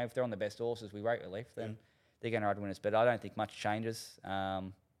natural. You know, if they're on the best horses with weight relief, then they're going to ride winners. But I don't think much changes.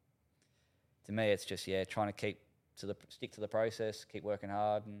 To me, it's just trying to stick to the process, keep working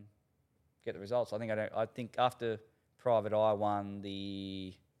hard, and get the results. I think after Private Eye won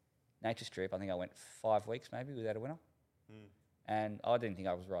the Nature Strip, I think I went 5 weeks maybe without a winner, and I didn't think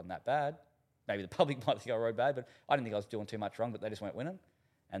I was riding that bad. Maybe the public might think I rode bad, but I didn't think I was doing too much wrong, but they just weren't winning.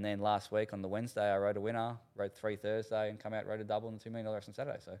 And then last week on the Wednesday, I rode a winner, rode 3 Thursday, and come out, rode a double and $2 million race on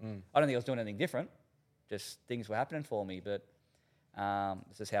Saturday. So I don't think I was doing anything different. Just things were happening for me, but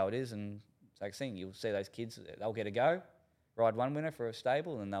this is how it is. And it's like seeing, you'll see those kids, they'll get a go, ride one winner for a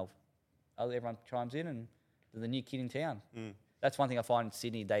stable, and everyone chimes in, and they're the new kid in town. That's one thing I find in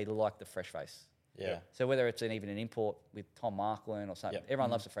Sydney, they like the fresh face. Yeah. So whether it's even an import with Tom Marklin or something, everyone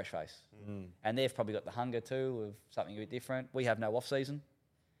loves a fresh face. And they've probably got the hunger too of something a bit different. We have no off season.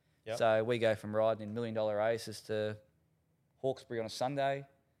 So we go from riding in $1 million races to Hawkesbury on a Sunday,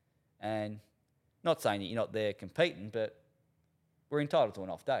 and not saying that you're not there competing, but we're entitled to an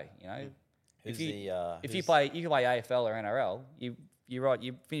off day, you know. If you play AFL or NRL, you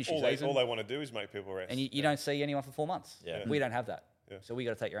finish your season. All they want to do is make people rest. And you don't see anyone for 4 months. We don't have that. So we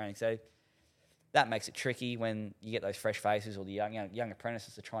got to take your own. So that makes it tricky when you get those fresh faces or the young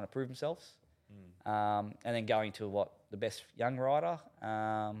apprentices are trying to prove themselves. And then going to the best young rider.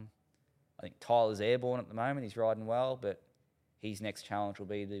 I think Tyler's airborne at the moment. He's riding well, but his next challenge will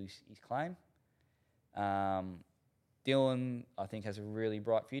be his claim. Dylan, I think, has a really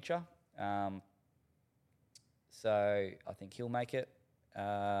bright future. So I think he'll make it.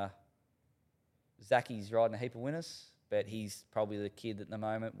 Zachy's riding a heap of winners, but he's probably the kid at the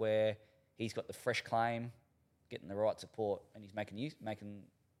moment where he's got the fresh claim, getting the right support, and he's making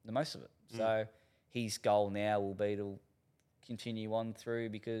the most of it. So his goal now will be to continue on through,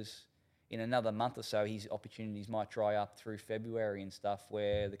 because in another month or so, his opportunities might dry up through February and stuff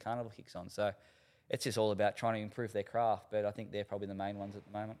where the carnival kicks on. So it's just all about trying to improve their craft, but I think they're probably the main ones at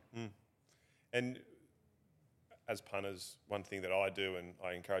the moment. And as punters, one thing that I do and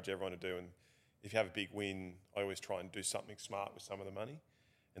I encourage everyone to do, and if you have a big win, I always try and do something smart with some of the money.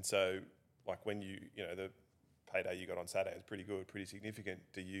 And so, like when the payday you got on Saturday is pretty good, pretty significant.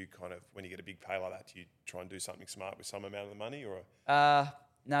 Do you kind of, when you get a big pay like that, do you try and do something smart with some amount of the money, or?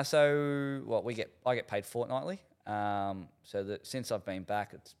 No, so I get paid fortnightly. So that since I've been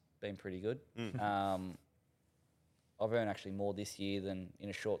back, it's been pretty good. I've earned actually more this year than in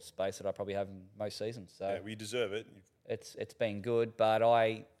a short space that I probably have in most seasons. So we deserve it. It's been good, but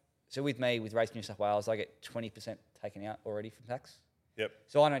with me with Race New South Wales, I get 20% taken out already from tax. Yep.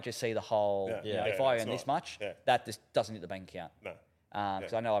 So I don't just see the whole. If I earn this much, that just doesn't hit the bank account. No.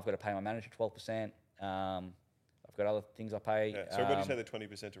 Because I know I've got to pay my manager 12%. I've got other things I pay. Yeah. So what do you say the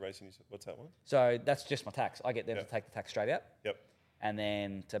 20% to Racing? What's that one? So that's just my tax. I get them to take the tax straight out. Yep. And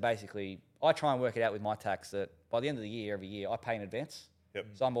then to basically, I try and work it out with my tax that by the end of the year, every year, I pay in advance. Yep.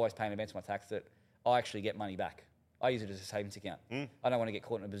 So I'm always paying in advance my tax that I actually get money back. I use it as a savings account. I don't want to get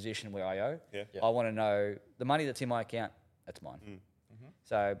caught in a position where I owe. I want to know the money that's in my account, that's mine.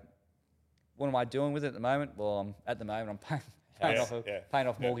 So what am I doing with it at the moment? Well, I'm paying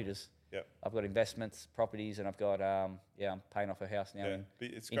off mortgages. Yep. I've got investments, properties, and I've got I'm paying off a house now in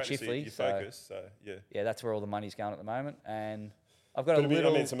it's in great Chifley. to see your focus. So yeah, that's where all the money's going at the moment, and I've got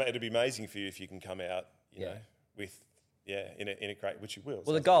it'd be amazing for you if you can come out, you know, with in a great, which you will.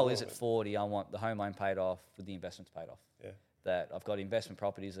 Well, the goal is at 40. I want the home loan paid off with the investments paid off. Yeah. That I've got investment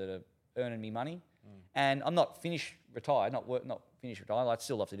properties that are earning me money, and I'm not retired. Not finished retired. I'd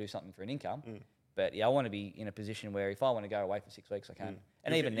still love to do something for an income. But I want to be in a position where if I want to go away for 6 weeks, I can.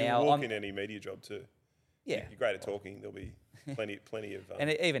 And even now, walk in any media job too. Yeah, you're great at talking. There'll be plenty of.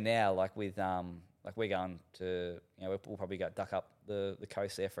 And even now, like with like we're going to, we'll probably go duck up the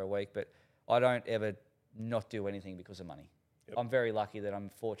coast there for a week. But I don't ever not do anything because of money. Yep. I'm very lucky that I'm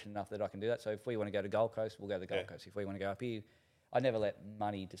fortunate enough that I can do that. So if we want to go to Gold Coast, we'll go to the Gold Coast. If we want to go up here, I never let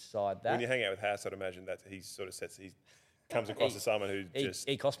money decide that. When you hang out with Haas, I'd imagine that he sort of comes across as someone who just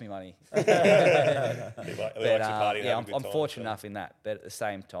he cost me money. he likes to party and yeah, have a good I'm time, fortunate so. enough in that, but at the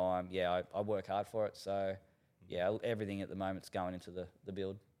same time, yeah, I work hard for it. So, yeah, everything at the moment's going into the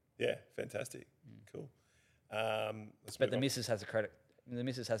build. Yeah, fantastic. Cool. Let's But move the on. missus has the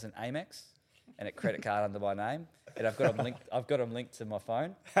missus has an Amex and a credit card under my name, and I've got them linked. I've got them linked to my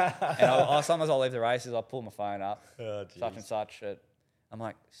phone, and sometimes I'll leave the races. I'll pull my phone up, such and such. I'm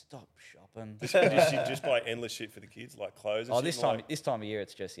like, stop shopping. Does she just buy endless shit for the kids, like clothes? And Oh, shit, this time of year,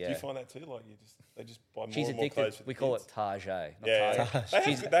 it's just Do you find that too? Like they just buy more She's and more addicted. clothes for the We call kids? it Target. Yeah,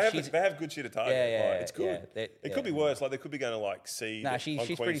 She's- they have good shit at Target. Yeah, Like, it's good. yeah, It could be worse. Like they could be going to like see. No,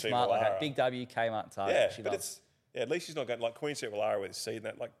 she's pretty smart like that. Big W, Kmart, Target. Yeah, She but loves. at least she's not going like Queen Street Wallara with seed and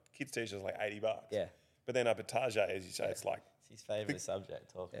that. Like kids' t-shirts like $80. Yeah. But then up at Target, as you say, it's like It's his favourite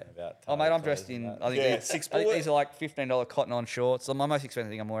subject, talking about. Oh, mate, I'm clothes dressed and in. that. I think, Yeah, these, six I think bullet. these are like $15 cotton on shorts. So my most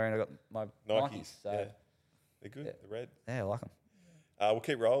expensive thing I'm wearing, I got my Nikes. Nikes. So Yeah, they're good. Yeah. They're red. yeah, I like them. We'll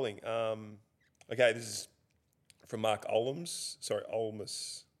keep rolling. Okay, this is from Mark Olms. Sorry,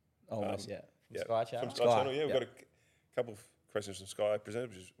 Olmus. Almost, yeah. Yeah, Sky Channel? From Sky Sky, Channel. Yeah, we've yeah. got a couple of questions from Sky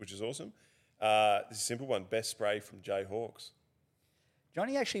presented, which is awesome. This is a simple one. Best spray from Jay Hawks.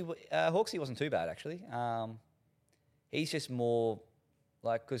 Johnny actually, Hawksy wasn't too bad actually. He's just more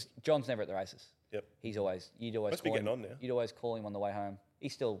like because John's never at the races. Yep. You'd always Must be call him, getting on now. You'd always call him on the way home.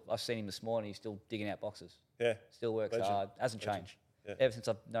 He's still. I've seen him this morning. He's still digging out boxes. Yeah. Still works Legend. hard. Hasn't Legend. changed. Yeah. Ever since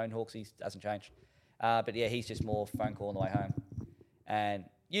I've known Hawks, he hasn't changed. But yeah, he's just more phone call on the way home. And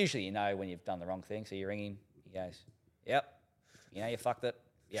usually you know when you've done the wrong thing. So you ring him, he goes, yep, you know, you fucked it.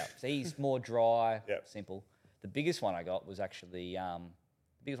 Yeah. So he's more dry, Yep. simple. The biggest one I got was actually, the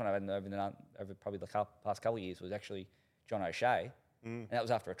biggest one I've had over probably the past couple of years was actually John O'Shea. And that was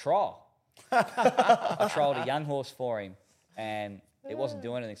after a trial. I trialled a young horse for him and it wasn't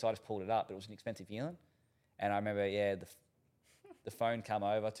doing anything, so I just pulled it up, but it was an expensive yearling. And I remember, the phone come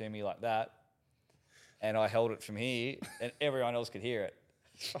over to me like that, and I held it from here, and everyone else could hear it.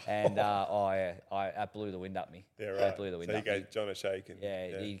 And I blew the wind up me. Yeah, I right. blew the wind So he up me. gave John a shake. And,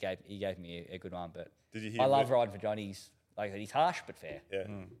 Yeah, he gave me a good one. But Did you hear I love Whit- riding for Johnny. He's harsh but fair. Yeah.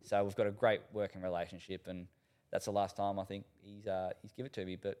 So we've got a great working relationship, and that's the last time I think he's give it to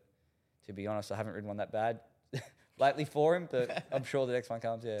me. But to be honest, I haven't ridden one that bad lately for him. But I'm sure the next one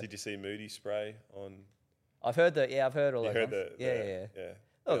comes. Yeah, Did you see Moody spray on? I've heard that. Yeah, I've heard all You those heard ones. yeah.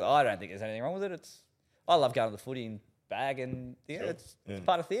 Look, I don't think there's anything wrong with it. I love going to the footy and bag, and Sure. it's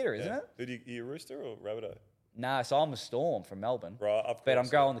part of theatre, isn't Yeah. it? Who do you a Rooster or Rabbitoh? No, so I'm a Storm from Melbourne, Right, of but I'm course,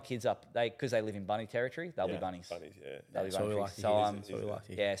 growing the kids up. Because they live in bunny territory, they'll yeah. be bunnies. Bunnies, yeah. They'll be That's what we bunny like to so hear. I'm That's what we like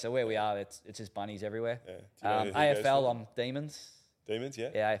to hear. yeah. So where we are, it's just bunnies everywhere. Yeah. Do you know who goes AFL, for I'm Demons. Demons, yeah.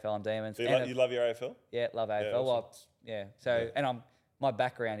 Yeah, AFL, I'm Demons. So And you love your AFL? yeah, love AFL. awesome. Well, So and my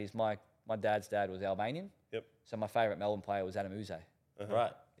background is my dad's dad was Albanian. Yep. So my favourite Melbourne player was Adam Uze.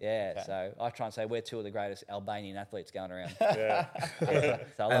 Right. Yeah, Okay. so I try and say we're two of the greatest Albanian athletes going around. Yeah. So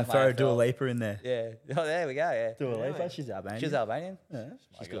I love And my throw AFL. Dua Lipa in there. Yeah. Oh, there we go. Yeah. Dua Lipa, she's Albanian. She's Albanian. Yeah,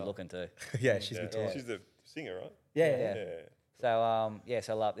 She's good looking too. yeah she's Yeah. good too. She's the singer, right? Yeah, Yeah. yeah. Yeah.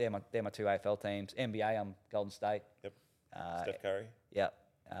 So I love they're my two AFL teams. NBA, I'm Golden State. Yep. Uh, Steph Curry. Yep.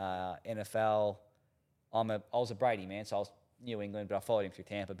 NFL, I was a Brady man, so I was New England, but I followed him through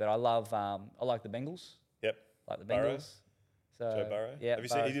Tampa. But I like the Bengals. Yep. Like the Burrow? Bengals. So Joe Burrow. Yeah. Have you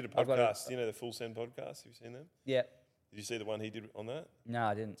seen? He did a I've got podcast. You know the Full Send podcast. Have you seen them? Yeah. Did you see the one he did on that? No,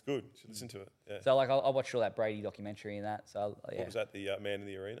 I didn't. It's good. You should listen to it. Yeah. So I watched all that Brady documentary and that. So yeah, What was that? The Man in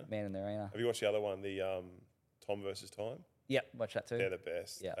the Arena. Man in the Arena. Have you watched the other one? The Tom versus Time. Yep, watch that too. They're the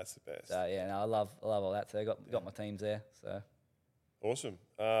best. Yeah. That's the best. So yeah, no, I love all that. So I got my teams there. So Awesome.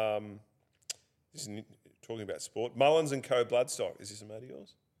 This is talking about sport. Mullins and Co. Bloodstock. Is this a mate of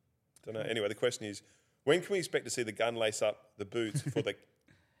yours? Don't know. Anyway, the question is, when can we expect to see the gun lace up the boots for the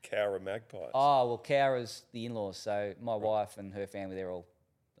Cowra Magpies? oh well, Cowra's the in-laws. So my wife and her family, they're all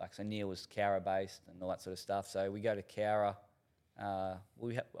like so. Neil was Cowra based and all that sort of stuff. So we go to Cowra.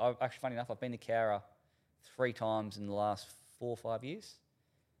 Actually, funny enough, I've been to Cowra 3 times in the last 4 or 5 years.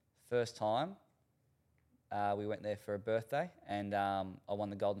 First time, we went there for a birthday, and I won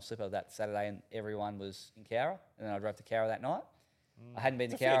the Golden Slipper that Saturday, and everyone was in Cowra. And then I drove to Cowra that night. I hadn't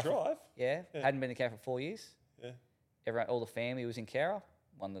been It's to a fair Cowra. drive. Yeah, hadn't been to Cowra for 4 years. Yeah. Everyone, all the family was in Cowra.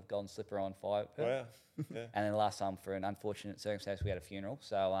 Won the Golden Slipper on 5. Wow. Yeah. And then the last time, for an unfortunate circumstance, we had a funeral.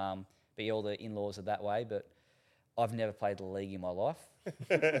 So, but yeah, all the in-laws are that way. But I've never played the league in my life.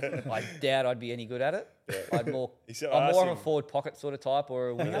 I doubt I'd be any good at it. I'm more I of a asked forward pocket sort of type or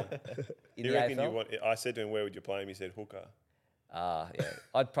a winger in You the reckon AFL. you want? I said to him, "Where would you play him?" He said, "Hooker." Yeah,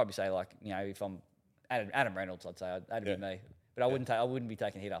 I'd probably say if I'm Adam Reynolds, I'd say that'd Yeah. be me. But I wouldn't be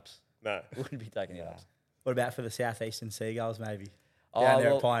taking hit ups. No. Wouldn't be taking hit ups. What about for the Southeastern Seagulls, maybe? Oh, Down there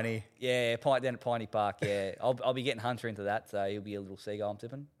well, at Piney. Yeah, down at Piney Park. Yeah, I'll be getting Hunter into that, so he'll be a little seagull, I'm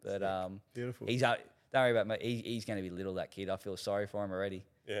tipping. But Beautiful. don't worry about me. He's going to be little. That kid. I feel sorry for him already.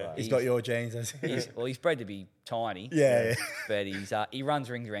 Yeah. He's got your genes, hasn't he? He's bred to be tiny. Yeah. But he runs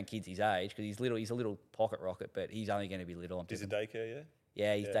rings around kids his age because he's little. He's a little pocket rocket, but he's only going to be little. I'm Is it tipping. daycare, yeah?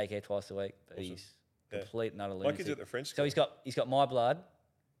 Yeah, he's daycare twice a week, but Awesome. he's complete and utter lunatic. My kids at the French So school. he's got my blood,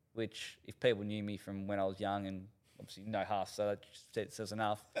 which if people knew me from when I was young and obviously no Huss, so that says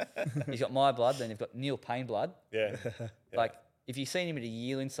enough. He's got my blood, then you've got Neil Payne blood. Yeah. Like if you've seen him at a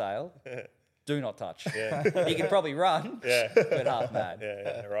yearling sale, do not touch. Yeah. He can probably run, Yeah. but half mad.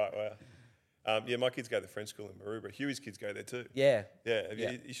 Yeah, right, wow. Yeah, my kids go to the French school in Maroubra. Huey's kids go there too. Yeah. Yeah,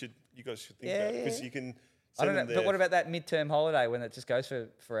 Yeah. You guys should think Yeah, about it because yeah. you can. I don't send know, them but there. what about that midterm holiday when it just goes for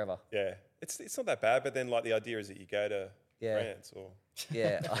forever? Yeah, it's not that bad, but then like the idea is that you go to Yeah. France or.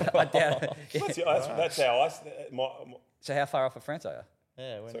 Yeah, I doubt it. Yeah. That's how So how far off of France are you?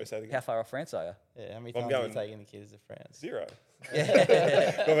 Yeah, when, sorry, say it again. How far off France are you? yeah, how many I'm times are going- you taking the kids to France? 0.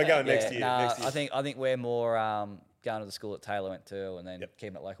 Yeah. Well, we're going next year. Nah, next year. I think we're more going to the school that Taylor went to, and then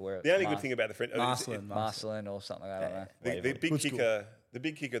keeping it local. Where The only good thing about the French Marcelin. Marcelin or something like that. I don't know. the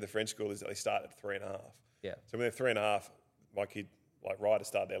big kicker of the French school is that they start at 3.5. Yeah, So when they're 3.5, my kid like Ryder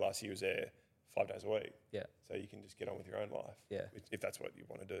started there last year. Was there 5 days a week. yeah, So you can just get on with your own life. Yeah. If that's what you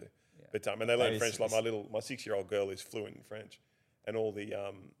want to do. Yeah. But and they learn Maybe French. Like it's- my 6-year-old girl is fluent in French, and all the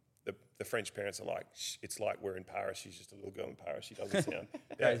French parents are like, it's like we're in Paris. She's just a little girl in Paris. She doesn't sound.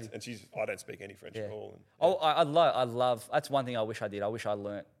 Yeah, Crazy. and I don't speak any French yeah. at all. And, Oh, I love. That's one thing I wish I did. I wish I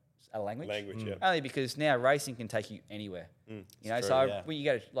learnt a language. language, yeah. Only because now racing can take you anywhere. You know, true, so yeah. when you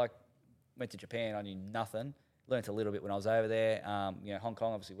go to went to Japan, I knew nothing. Learnt a little bit when I was over there. You know, Hong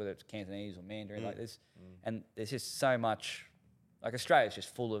Kong, obviously, whether it's Cantonese or Mandarin, like this, and there's just so much. Like Australia's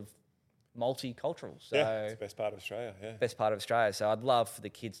just full of multicultural. So Yeah, it's the best part of Australia. Yeah. best part of Australia. So I'd love for the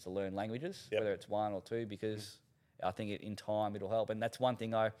kids to learn languages, Yep. whether it's 1 or 2, because I think in time it'll help. And that's one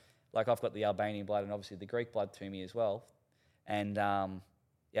thing I've got the Albanian blood and obviously the Greek blood to me as well. And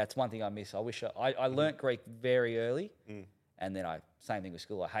it's one thing I miss. I wish I learnt Greek very early, and then same thing with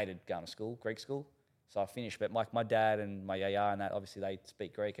school. I hated going to school, Greek school. So I finished, but my dad and my yaya and that, obviously they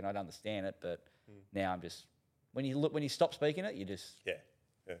speak Greek and I'd understand it, but now I'm just when you stop speaking it, you just Yeah.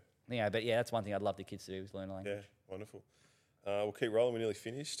 but yeah, that's one thing I'd love the kids to do is learn a language. Yeah. Wonderful. We'll keep rolling. We're nearly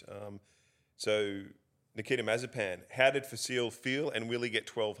finished. So Nikita Mazepan, how did Facile feel, and will he get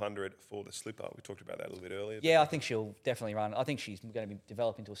 1,200 for the slipper? We talked about that a little bit earlier. Yeah, I think she'll definitely run. I think she's going to be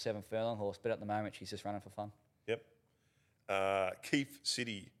developed into a 7 furlong horse, but at the moment she's just running for fun. Yep. Keith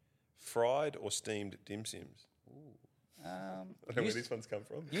City, fried or steamed dim sims? I don't know where this one's come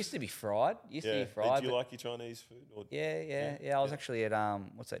from. Used to be fried. Used to Yeah. be fried. Do you but- like your Chinese food? Or Yeah. I was actually at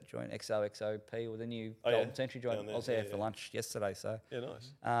what's that joint? XOXOP or the new Oh, yeah. Golden Century joint. Down there. I was there Yeah, for yeah. lunch yesterday, so Yeah,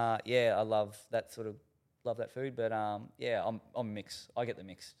 nice. I love that food. But I'm mixed. I get the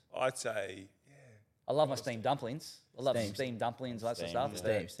mixed. I'd say, I love my steamed dumplings. I love Steamed. steamed dumplings, that sort of Steamed, stuff.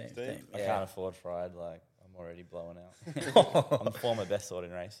 yeah. but- Steam. Steam. I Yeah. can't afford fried. Like I'm already blowing out. I'm former best sword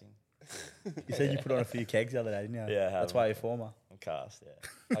in racing. You said you put on a few kegs the other day, didn't you? Yeah, I That's have. why you're former. I'm cast.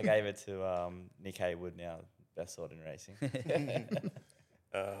 Yeah, I gave it to Nick Haywood, now best sword in racing. This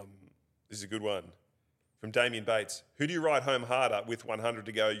is a good one. From Damien Bates. Who do you ride home harder with 100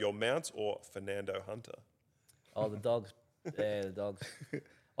 to go, your Mounts or Fernando Hunter? Oh, the dogs. Yeah, the dogs.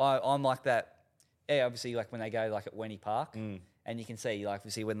 I'm like that. Yeah, obviously, like when they go like at Wenny Park, and you can see like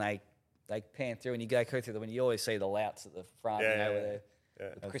obviously when they pan through and you go through when you always see the louts at the front, Yeah, you know, yeah, where they're yeah.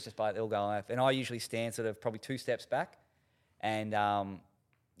 with the Christmas party, they'll go off, and I usually stand sort of probably 2 steps back, and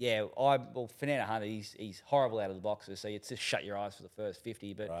Fernando Hunter, he's horrible out of the boxes, so it's just shut your eyes for the first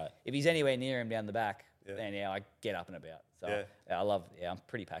 50, but Right. if he's anywhere near him down the back, Yeah. then I get up and about. So Yeah. I'm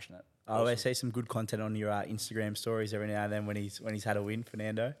pretty passionate. I always see some good content on your Instagram stories every now and then when he's had a win,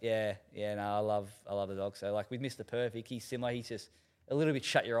 Fernando. Yeah, no, I love the dog. So like with Mr. Perfect, he's similar. He's just a little bit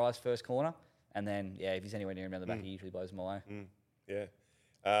shut your eyes first corner, and then if he's anywhere near him down the back, he usually blows them away.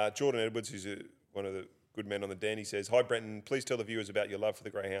 Yeah. Jordan Edwards, who's one of the good men on the den, he says, "Hi Brenton, please tell the viewers about your love for the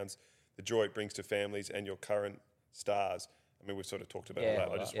greyhounds, the joy it brings to families, and your current stars." I mean, we've sort of talked about all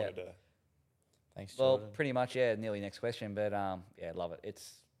that. I just wanted to. Thanks, Well, Jordan. pretty much, nearly next question, but love it.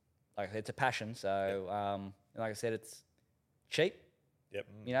 It's a passion. So like I said, it's cheap. Yep.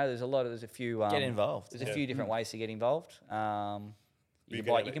 You know, there's a few Get involved. There's a few different ways to get involved. You You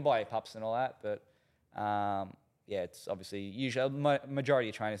can can buy your pups and all that, but it's obviously usually majority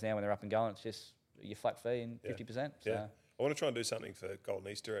of trainers now when they're up and going, it's just your flat fee and 50%. So. Yeah. I want to try and do something for Golden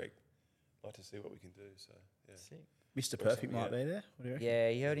Easter Egg. I'd like to see what we can do. So yeah. Sick. Mr. Perfect might be there. What do you reckon? Yeah,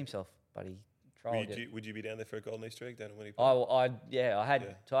 he hurt himself, but he trial. Would you be down there for a golden Easter egg down in Winnie?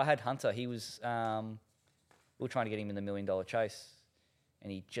 I had Hunter. He was we were trying to get him in the $1 million chase,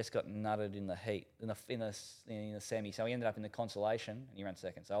 and he just got nutted in the heat in the semi. So he ended up in the consolation, and he ran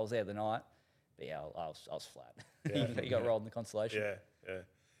second. So I was there the night, but yeah, I was flat. Yeah. he got rolled in the consolation. Yeah.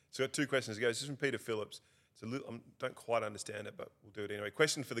 So got 2 questions to go. This is from Peter Phillips. It's a little, I don't quite understand it, but we'll do it anyway.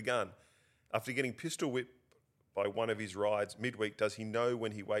 Question for the gun. After getting pistol whipped by one of his rides midweek, does he know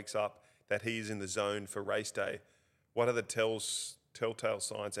when he wakes up that he is in the zone for race day? What are the telltale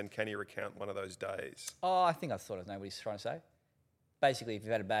signs, and can he recount one of those days? Oh, I think I thought I know what he's trying to say. Basically, if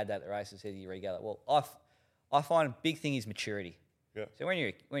you've had a bad day at the races, how do you regather? Well, I find a big thing is maturity. Yeah. So when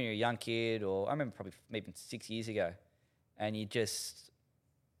you're a young kid, or I remember probably even 6 years ago, and you just,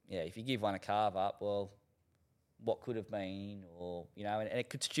 if you give one a carve up, well, what could have been, or, and it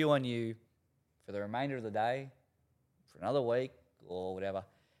could stew on you for the remainder of the day, for another week, or whatever.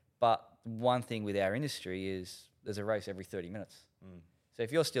 But one thing with our industry is there's a race every 30 minutes. So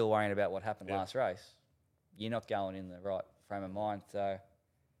if you're still worrying about what happened last race, you're not going in the right frame of mind. So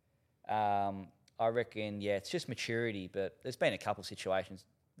I reckon, it's just maturity. But there's been a couple of situations,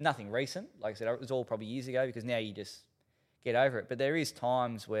 nothing recent. Like I said, it was all probably years ago, because now you just get over it. But there is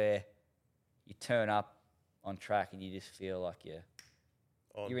times where you turn up on track and you just feel like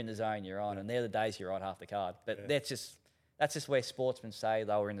you're in the zone, you're on. And they're the days you're on half the card. But that's just where sportsmen say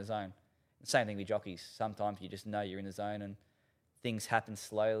they were in the zone. The same thing with jockeys. Sometimes you just know you're in the zone, and things happen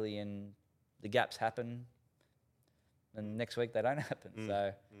slowly, and the gaps happen, and next week they don't happen.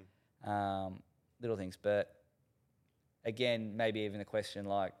 So little things. But again, maybe even a question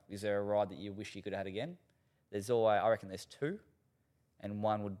like, is there a ride that you wish you could have had again? I reckon there's 2, and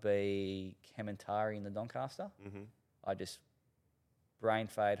one would be Kementari in the Doncaster. Mm-hmm. I just brain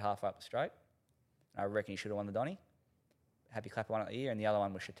fade halfway up the straight. I reckon he should have won the Donny. Happy Clapper won it the year, and the other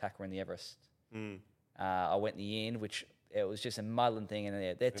one was Chautauqua in the Everest. I went in the end, which it was just a muddling thing,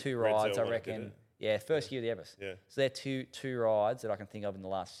 and they're 2 rides, I reckon. First year of the Everest. Yeah. So they're two rides that I can think of in the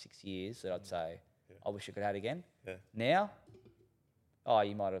last 6 years that I'd say I wish I could have had again. Yeah. Now,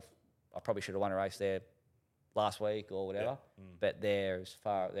 I probably should have won a race there last week or whatever, but they're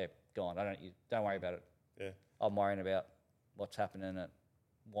gone. Don't worry about it. Yeah. I'm worrying about what's happening at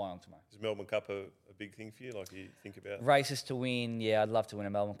Wyong tomorrow. Is Melbourne Cup a big thing for you? Like, you think about races to win? Yeah, I'd love to win a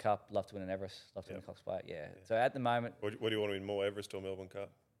Melbourne Cup. Love to win an Everest. Love to win a Cox Plate. Yeah. So at the moment, what do you want to win more, Everest or Melbourne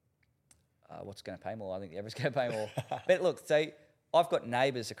Cup? What's going to pay more? I think the Everest going to pay more. But look, I've got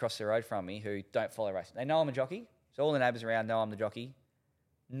neighbours across the road from me who don't follow racing. They know I'm a jockey, so all the neighbours around know I'm the jockey.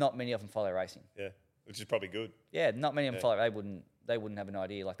 Not many of them follow racing. Yeah, which is probably good. Yeah, not many of them follow. They wouldn't have an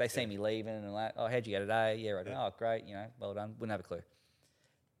idea. Like, they see me leaving and like, oh, how'd you go today? Yeah, right. Oh, great. Well done. Wouldn't have a clue.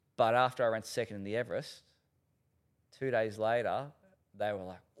 But after I ran second in the Everest, 2 days later, they were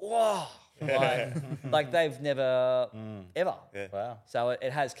like, whoa. Like they've never, ever. Yeah. Wow. So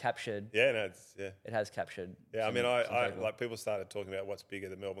it has captured. Yeah, no, it has captured. Yeah, I mean, I like, people started talking about what's bigger,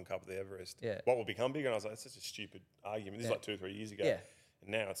 the Melbourne Cup or the Everest. Yeah. What will become bigger? And I was like, that's such a stupid argument. This is like 2 or 3 years ago. Yeah.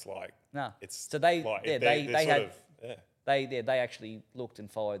 And now it's like, it's so they actually looked and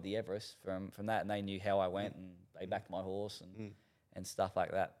followed the Everest from that, and they knew how I went, and they backed my horse and stuff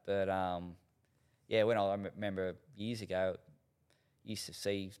like that. But when I remember years ago, used to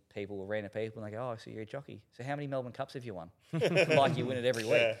see random people, and they go, oh, so you're a jockey. So how many Melbourne Cups have you won? Like you win it every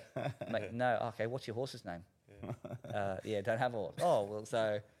week. I'm like, no, okay, what's your horse's name? Don't have a horse. Oh, well,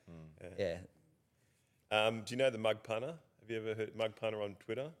 so, yeah. Do you know the Mug Punter? Have you ever heard Mug Punter on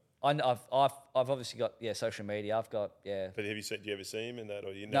Twitter? I've obviously got social media. I've got But do you ever see him in that,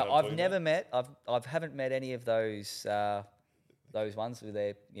 or No, I've never met. I haven't met any of those ones with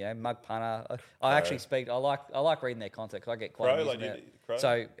their Mug Punter. I actually speak. I like reading their content because I get quite amused about it. Crow?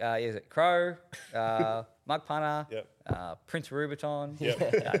 So is it Crow, Mug Punter, Prince Rubiton,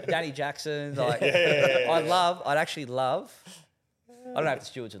 Danny Jackson? Like, I'd actually love. I don't know if the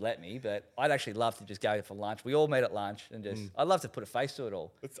stewards would let me, but I'd actually love to just go for lunch. We all meet at lunch and just. I'd love to put a face to it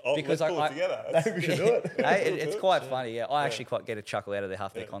all. Let's pull it together. Maybe we should do it. It's quite funny. Yeah, I actually quite get a chuckle out of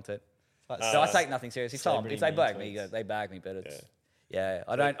half their content. So I take nothing seriously. Tom, if they bag me, they bag me. But it's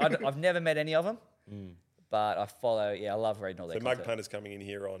I've never met any of them, but I follow. Yeah, I love reading all their content. So Mug Punter's coming in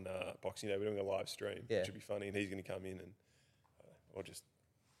here on Boxing Day. We're doing a live stream, which would be funny, and he's going to come in and or just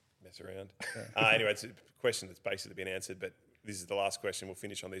mess around. Anyway, it's a question that's basically been answered, but this is the last question. We'll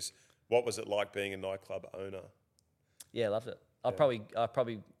finish on this. What was it like being a nightclub owner? Yeah, loved it. I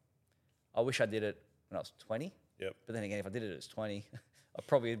wish I did it when I was 20. Yep. But then again, if I did it at 20, I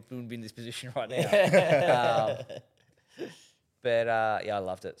probably wouldn't be in this position right now. I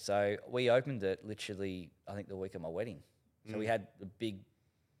loved it. So we opened it literally, I think, the week of my wedding. So we had a big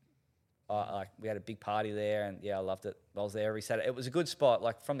we had a big party there, and I loved it. I was there every Saturday. It was a good spot,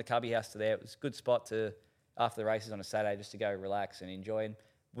 like from the Cubby House to there. It was a good spot to after the races on a Saturday just to go relax and enjoy. And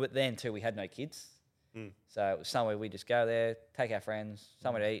but then too, we had no kids, so it was somewhere we just go there, take our friends,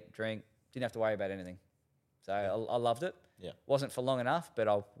 somewhere to eat, drink. Didn't have to worry about anything. So I loved it. Yeah. Wasn't for long enough, but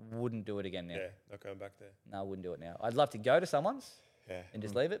I wouldn't do it again now. Yeah, not going back there. No, I wouldn't do it now. I'd love to go to someone's and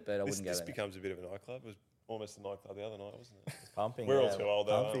just leave it, but I wouldn't go This there. becomes a bit of a nightclub. It was almost a nightclub the other night, wasn't it? Pumping. We're all too old,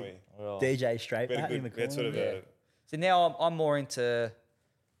 though, aren't we? DJ straight We had, back a in the good, we had corner. sort of a... So now I'm more into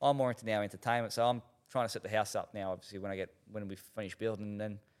now entertainment. So I'm trying to set the house up now. Obviously, when we finish building,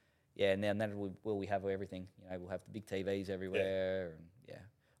 and then we have everything. We'll have the big TVs everywhere, and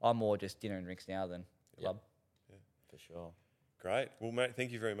I'm more just dinner and drinks now than club. For sure. Great. Well, mate,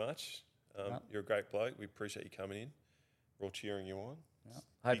 thank you very much. You're a great bloke. We appreciate you coming in. We're all cheering you on.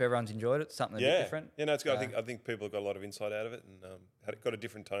 I hope everyone's enjoyed it. Something a bit different. Yeah, no, it's good. I think people have got a lot of insight out of it and got a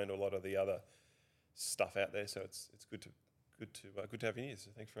different tone to a lot of the other stuff out there. So it's good to have you here. So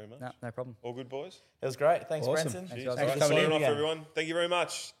thanks very much. No problem. All good, boys. It was great. Thanks, Awesome. Brenton. Thanks, Cheers. guys. All right, Thanks for coming signing in off, again. everyone. Thank you very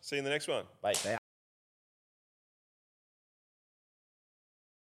much. See you in the next one. Bye.